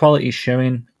the quality is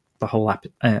showing the whole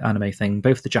anime thing,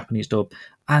 both the Japanese dub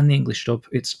and the English dub.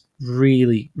 It's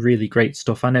really, really great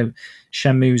stuff. I know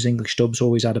Shenmue's English dub's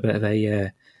always had a bit of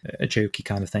a jokey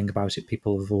kind of thing about it.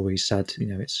 People have always said,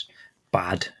 it's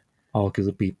bad,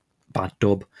 arguably bad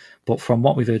dub. But from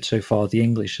what we've heard so far, the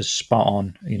English is spot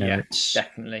on. It's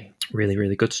definitely really,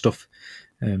 really good stuff.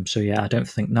 So yeah, I don't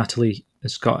think Natalie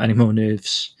has got any more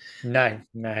nerves. No.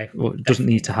 Well, doesn't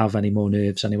need to have any more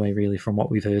nerves anyway, really, from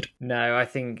what we've heard. No, I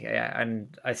think,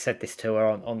 and I said this to her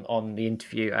on the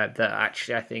interview, that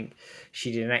actually I think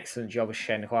she did an excellent job as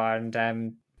Shenhua,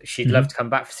 and she'd love to come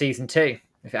back for season 2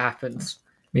 if it happens.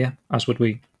 Yeah, as would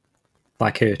we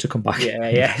like her to come back.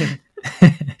 Yeah.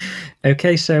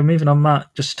 Okay, so moving on, Matt,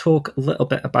 just talk a little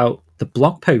bit about the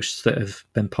blog posts that have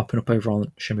been popping up over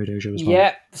on Shenmue Dojo as well.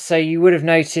 Yeah, so you would have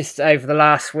noticed over the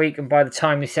last week, and by the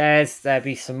time this airs, there'll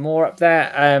be some more up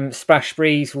there. Splash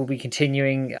Breeze will be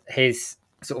continuing his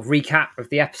sort of recap of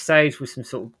the episodes with some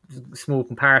sort of small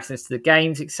comparisons to the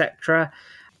games, etc.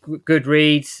 Good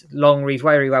reads, long reads,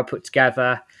 very well put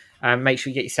together. Make sure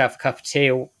you get yourself a cup of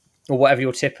tea or whatever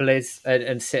your tipple is,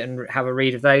 and sit and have a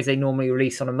read of those. They normally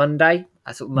release on a Monday,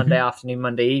 sort of Monday afternoon,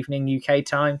 Monday evening UK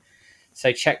time.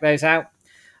 So check those out.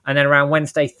 And then around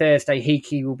Wednesday, Thursday,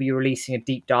 Hiki will be releasing a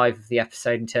deep dive of the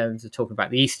episode in terms of talking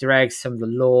about the Easter eggs, some of the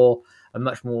lore, and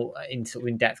much more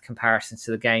in-depth comparisons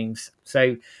to the games.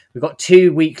 So we've got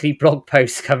 2 weekly blog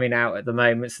posts coming out at the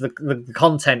moment. So the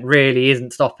content really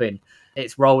isn't stopping.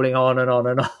 It's rolling on and on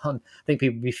and on. I think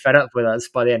people will be fed up with us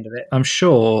by the end of it. I'm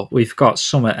sure we've got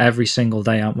Summit every single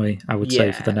day, aren't we? I would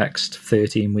say for the next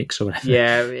 13 weeks or whatever.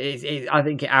 Yeah, I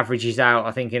think it averages out.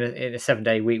 I think in a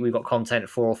 7-day week, we've got content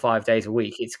 4 or 5 days a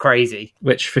week. It's crazy.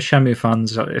 Which for Shenmue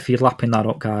fans, if you're lapping that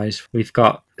up, guys, we've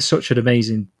got such an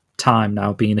amazing time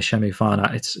now being a Shenmue fan.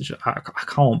 I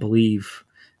can't believe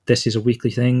this is a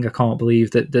weekly thing. I can't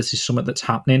believe that this is something that's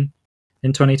happening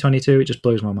in 2022. It just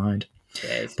blows my mind.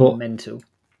 Yeah, it's mental.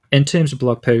 In terms of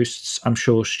blog posts, I'm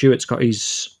sure Stuart's got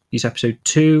his episode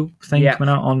 2 thing coming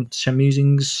out on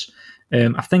Shenmusings.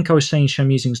 I think I was saying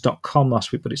shenmusings.com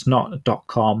last week, but it's not a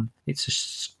 .com.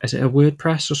 It's is it a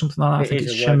WordPress or something like that? I think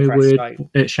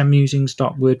it's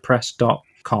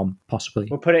shenmusings.wordpress.com, possibly.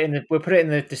 We'll put it in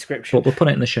the description. But we'll put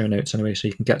it in the show notes anyway, so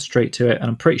you can get straight to it. And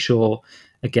I'm pretty sure,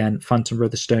 again, Phantom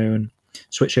Rutherstone,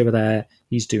 switch over there.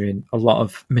 He's doing a lot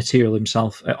of material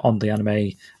himself on the anime,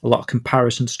 a lot of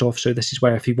comparison stuff. So this is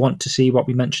where, if you want to see what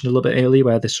we mentioned a little bit earlier,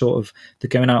 where they're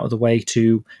going out of the way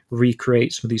to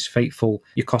recreate some of these fateful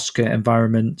Yokosuka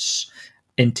environments,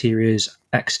 interiors,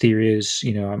 exteriors.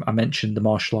 I mentioned the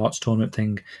martial arts tournament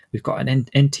thing. We've got an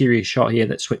interior shot here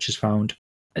that Switch has found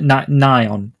nigh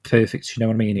on perfect. You know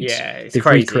what I mean? It's they've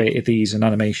crazy. Recreated these in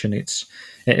animation. It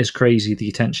is crazy, the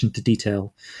attention to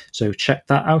detail. So check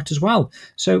that out as well.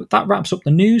 So that wraps up the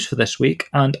news for this week,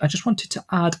 and I just wanted to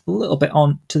add a little bit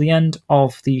on to the end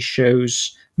of these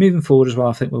shows moving forward as well.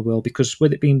 I think we will, because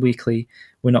with it being weekly,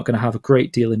 we're not going to have a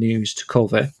great deal of news to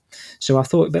cover. So I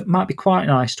thought it might be quite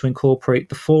nice to incorporate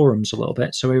the forums a little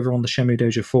bit. So over on the Shenmue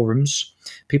Dojo forums,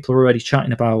 people are already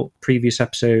chatting about previous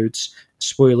episodes,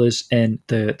 spoilers in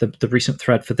the recent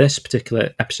thread for this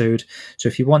particular episode. So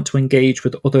if you want to engage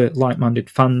with other like-minded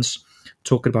fans,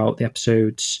 talk about the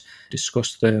episodes,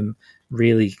 discuss them,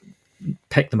 really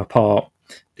pick them apart,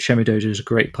 Shenmue Dojo is a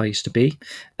great place to be.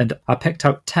 And I picked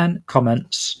out 10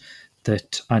 comments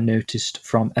that I noticed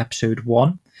from episode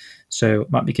 1. So I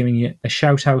might be giving you a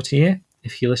shout out here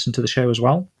if you listen to the show as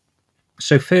well.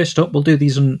 So first up, we'll do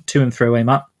these on 2 and throwaway,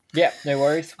 Matt. Yeah, no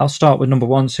worries. I'll start with number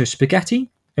 1. So Spaghetti,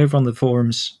 over on the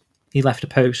forums, he left a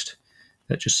post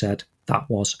that just said, "That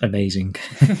was amazing."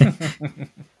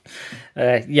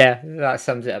 Yeah, that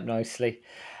sums it up nicely.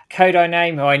 Kodai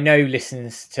Name, who I know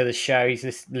listens to the show, he's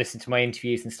listened to my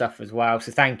interviews and stuff as well.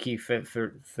 So thank you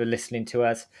for listening to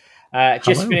us.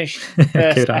 Just finished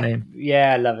first.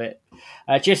 Yeah, I love it.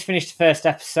 Just finished the first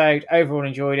episode. Overall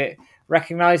enjoyed it.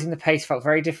 Recognizing the pace felt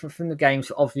very different from the games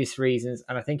for obvious reasons,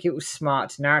 and I think it was smart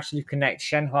to narratively connect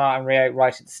Shenhua and Ryo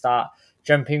right at the start,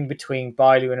 jumping between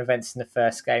Bailu and events in the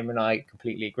first game, and I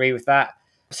completely agree with that.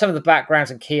 Some of the backgrounds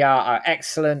and key art are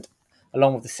excellent,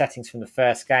 along with the settings from the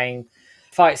first game.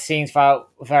 Fight scenes felt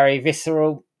very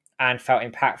visceral and felt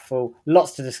impactful.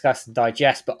 Lots to discuss and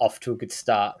digest, but off to a good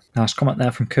start. Nice comment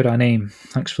there from Kodai Name.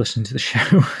 Thanks for listening to the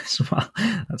show as well.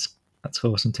 That's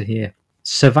awesome to hear.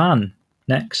 Savan,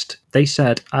 next. They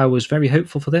said, "I was very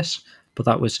hopeful for this, but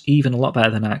that was even a lot better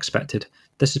than I expected.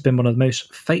 This has been one of the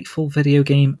most faithful video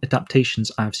game adaptations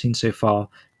I've seen so far.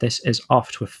 This is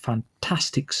off to a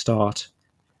fantastic start."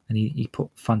 and he put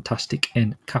fantastic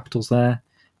in capitals there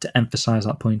to emphasise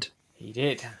that point. He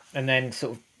did. And then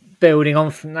sort of building on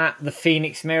from that, the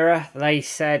Phoenix Mirror, they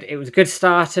said it was a good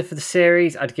starter for the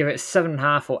series. I'd give it a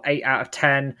 7.5 or 8 out of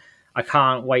 10. I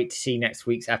can't wait to see next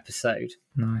week's episode.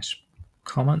 Nice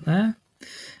comment there.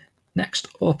 Next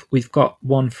up, we've got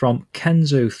one from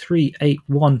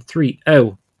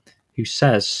Kenzo38130, who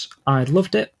says, I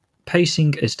loved it.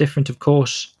 Pacing is different, of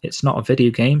course. It's not a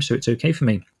video game, so it's okay for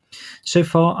me. So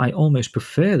far, I almost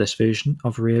prefer this version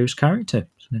of Rio's character.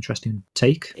 It's an interesting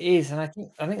take. It is, and I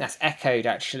think that's echoed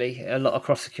actually a lot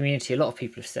across the community. A lot of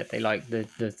people have said they like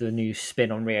the new spin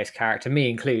on Rio's character, me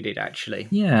included, actually.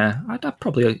 Yeah, I'd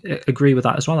probably agree with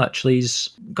that as well, actually. He's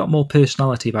got more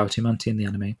personality about him, hasn't he, in the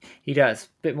anime? He does. A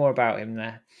bit more about him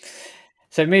there.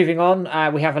 So moving on,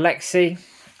 we have Alexi,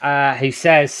 who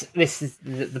says, this is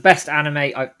the best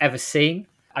anime I've ever seen.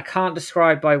 I can't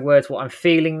describe by words what I'm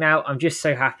feeling now. I'm just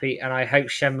so happy, and I hope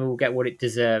Shenmue will get what it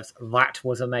deserves. That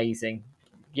was amazing.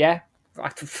 Yeah,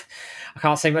 I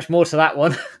can't say much more to that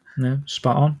one. No,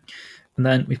 spot on. And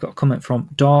then we've got a comment from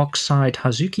Dark Side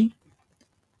Hazuki.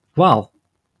 Well,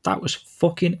 that was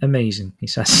fucking amazing, he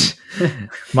says.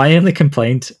 My only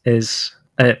complaint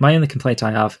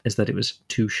I have is that it was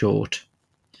too short.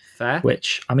 Fair.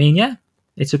 Which, I mean, yeah,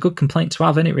 it's a good complaint to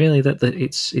have, isn't it, really, that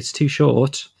it's too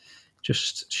short.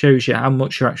 Just shows you how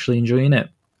much you're actually enjoying it.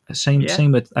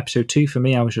 Same with episode 2 for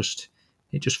me.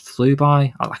 It just flew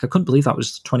by. I couldn't believe that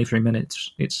was 23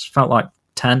 minutes. It's felt like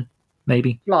 10,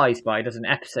 maybe. Flies by, doesn't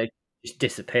episode just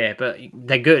disappear? But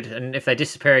they're good, and if they're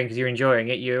disappearing because you're enjoying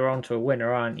it, you're on to a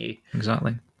winner, aren't you?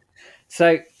 Exactly.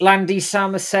 So Landy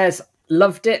Sama says,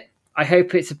 loved it. I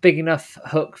hope it's a big enough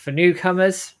hook for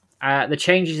newcomers. The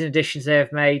changes and additions they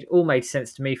have made all made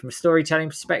sense to me from a storytelling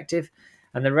perspective,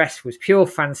 and the rest was pure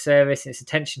fan service and its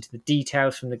attention to the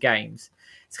details from the games.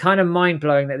 It's kind of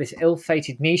mind-blowing that this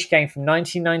ill-fated niche game from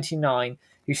 1999,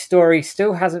 whose story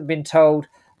still hasn't been told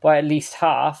by at least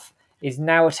half, is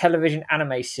now a television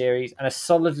anime series, and a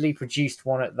solidly produced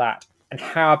one at that. And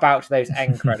how about those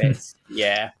end credits?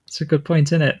 Yeah. It's a good point,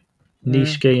 isn't it?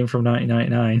 Niche game from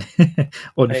 1999.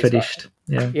 Unfinished.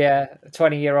 Yeah, a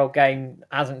 20-year-old game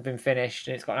hasn't been finished,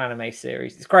 and it's got an anime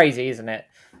series. It's crazy, isn't it?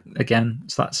 Again,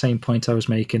 it's that same point I was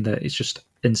making, that it's just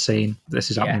insane this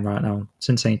is happening right now. It's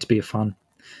insane to be a fan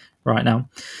right now.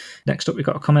 Next up, we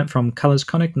got a comment from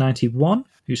ColorsConic91,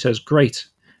 who says, great.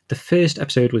 The first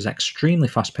episode was extremely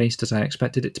fast-paced, as I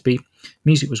expected it to be.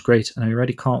 Music was great, and I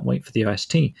already can't wait for the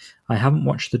OST. I haven't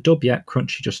watched the dub yet,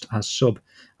 Crunchy just has sub.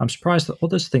 I'm surprised that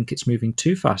others think it's moving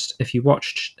too fast. If you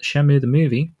watched Shenmue the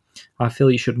movie, I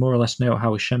feel you should more or less know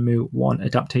how a Shenmue 1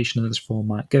 adaptation of this form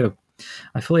might go.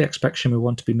 I fully expect Shenmue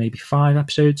 1 to be maybe 5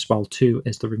 episodes, while 2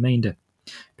 is the remainder.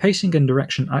 Pacing and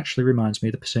direction actually reminds me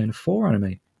of the Persona 4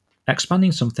 anime,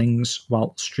 expanding some things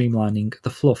while streamlining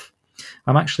the fluff.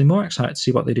 I'm actually more excited to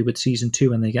see what they do with Season 2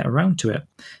 when they get around to it.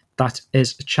 That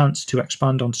is a chance to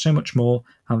expand on so much more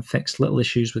and fix little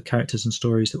issues with characters and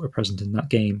stories that were present in that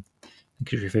game. I think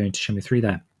he's referring to Shenmue 3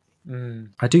 there.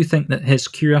 I do think that his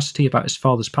curiosity about his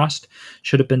father's past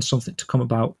should have been something to come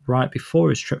about right before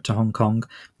his trip to Hong Kong,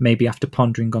 maybe after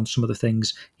pondering on some of the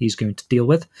things he's going to deal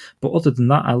with. But other than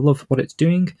that, I love what it's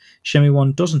doing. Shenmue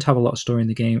 1 doesn't have a lot of story in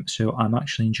the game, so I'm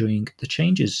actually enjoying the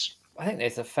changes. I think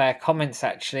there's a fair comments,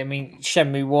 actually. I mean,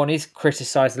 Shenmue 1 is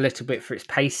criticised a little bit for its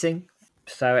pacing.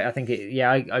 So I think,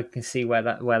 I can see where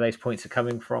those points are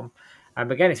coming from.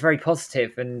 But again, it's very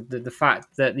positive, and the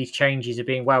fact that these changes are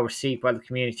being well received by the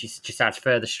community just adds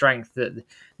further strength that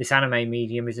this anime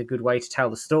medium is a good way to tell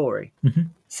the story. Mm-hmm.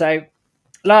 So,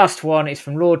 last one is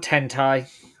from Lord Tentai,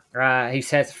 who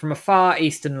says, from a far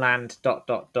eastern land, ...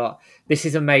 This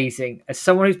is amazing. As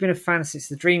someone who's been a fan since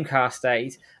the Dreamcast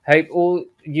days, I hope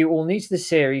you all new to the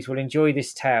series will enjoy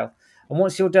this tale. And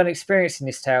once you're done experiencing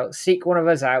this tale, seek one of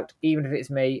us out, even if it's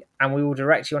me, and we will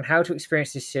direct you on how to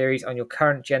experience this series on your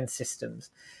current gen systems,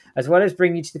 as well as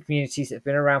bring you to the communities that have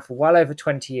been around for well over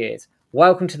 20 years.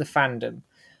 Welcome to the fandom.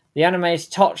 The anime is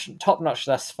top-notch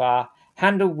thus far,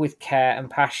 handled with care and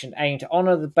passion, aimed to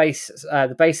honour the base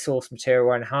source material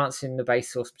while enhancing the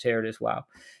base source material as well.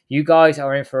 You guys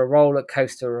are in for a roller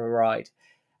coaster of a ride.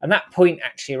 And that point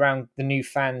actually around the new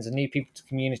fans and new people to the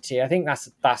community, I think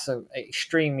that's an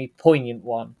extremely poignant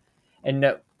one. And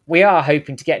that we are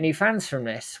hoping to get new fans from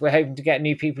this. We're hoping to get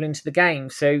new people into the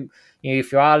game. So,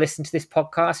 if you are listening to this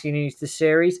podcast, you're new to the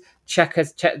series, check the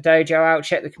dojo out,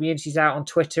 check the communities out on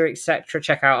Twitter, etc.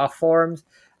 Check out our forums.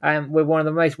 We're one of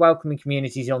the most welcoming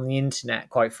communities on the internet,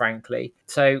 quite frankly.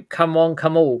 So come on,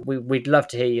 come all. We'd love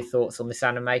to hear your thoughts on this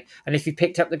anime. And if you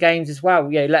picked up the games as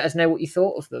well, let us know what you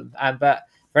thought of them. But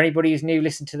for anybody who's new,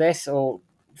 listen to this, or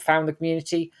found the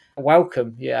community,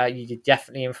 welcome. Yeah, you're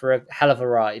definitely in for a hell of a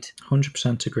ride.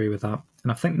 100% agree with that.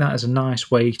 And I think that is a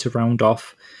nice way to round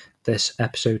off this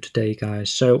episode today, guys.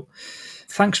 So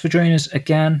thanks for joining us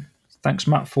again. Thanks,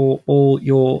 Matt, for all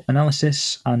your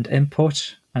analysis and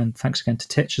input. And thanks again to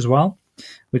Titch as well.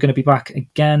 We're going to be back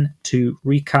again to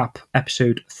recap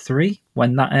episode 3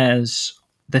 when that airs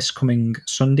this coming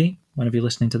Sunday, whenever you're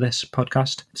listening to this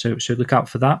podcast. So look out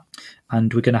for that.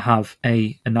 And we're going to have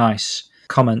a nice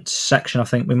comments section. I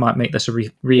think we might make this a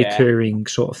reoccurring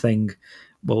sort of thing.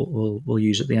 We'll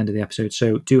use at the end of the episode.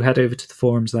 So do head over to the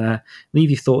forums there. Leave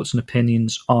your thoughts and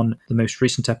opinions on the most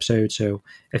recent episode. So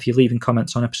if you're leaving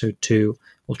comments on episode 2,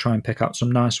 we'll try and pick out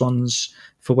some nice ones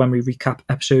for when we recap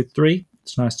episode 3.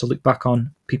 It's nice to look back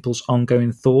on people's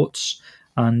ongoing thoughts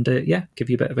and give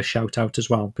you a bit of a shout out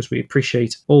as well, because we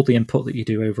appreciate all the input that you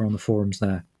do over on the forums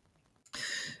there.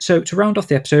 So to round off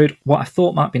the episode, what I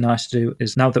thought might be nice to do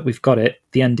is, now that we've got it,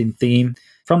 the ending theme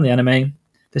from the anime.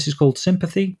 This is called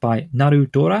Sympathy by Naru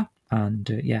Dora, and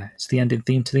it's the ending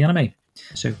theme to the anime.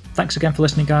 So thanks again for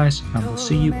listening, guys, and we'll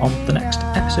see you on the next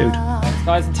episode. Thanks,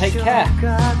 guys, and take care.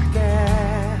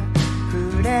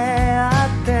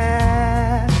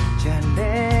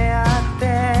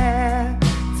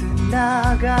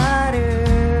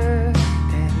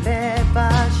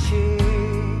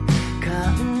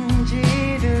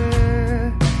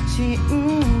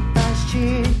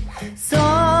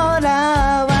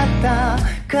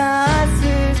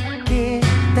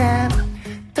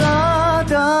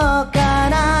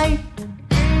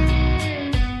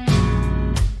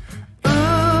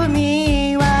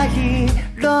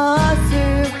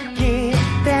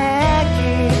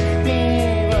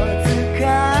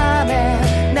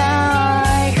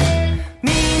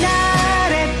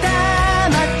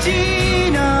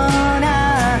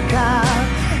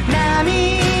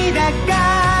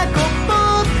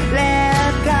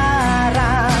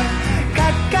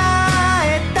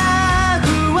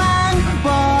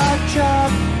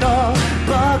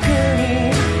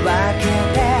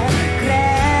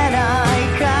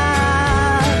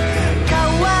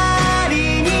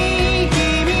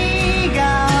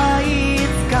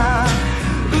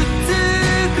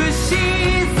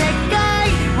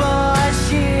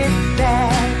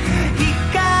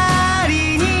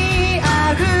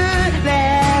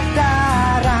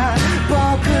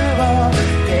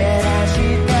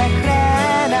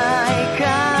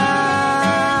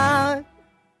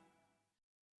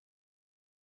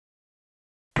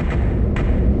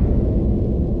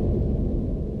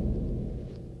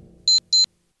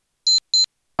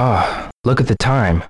 Look at the time.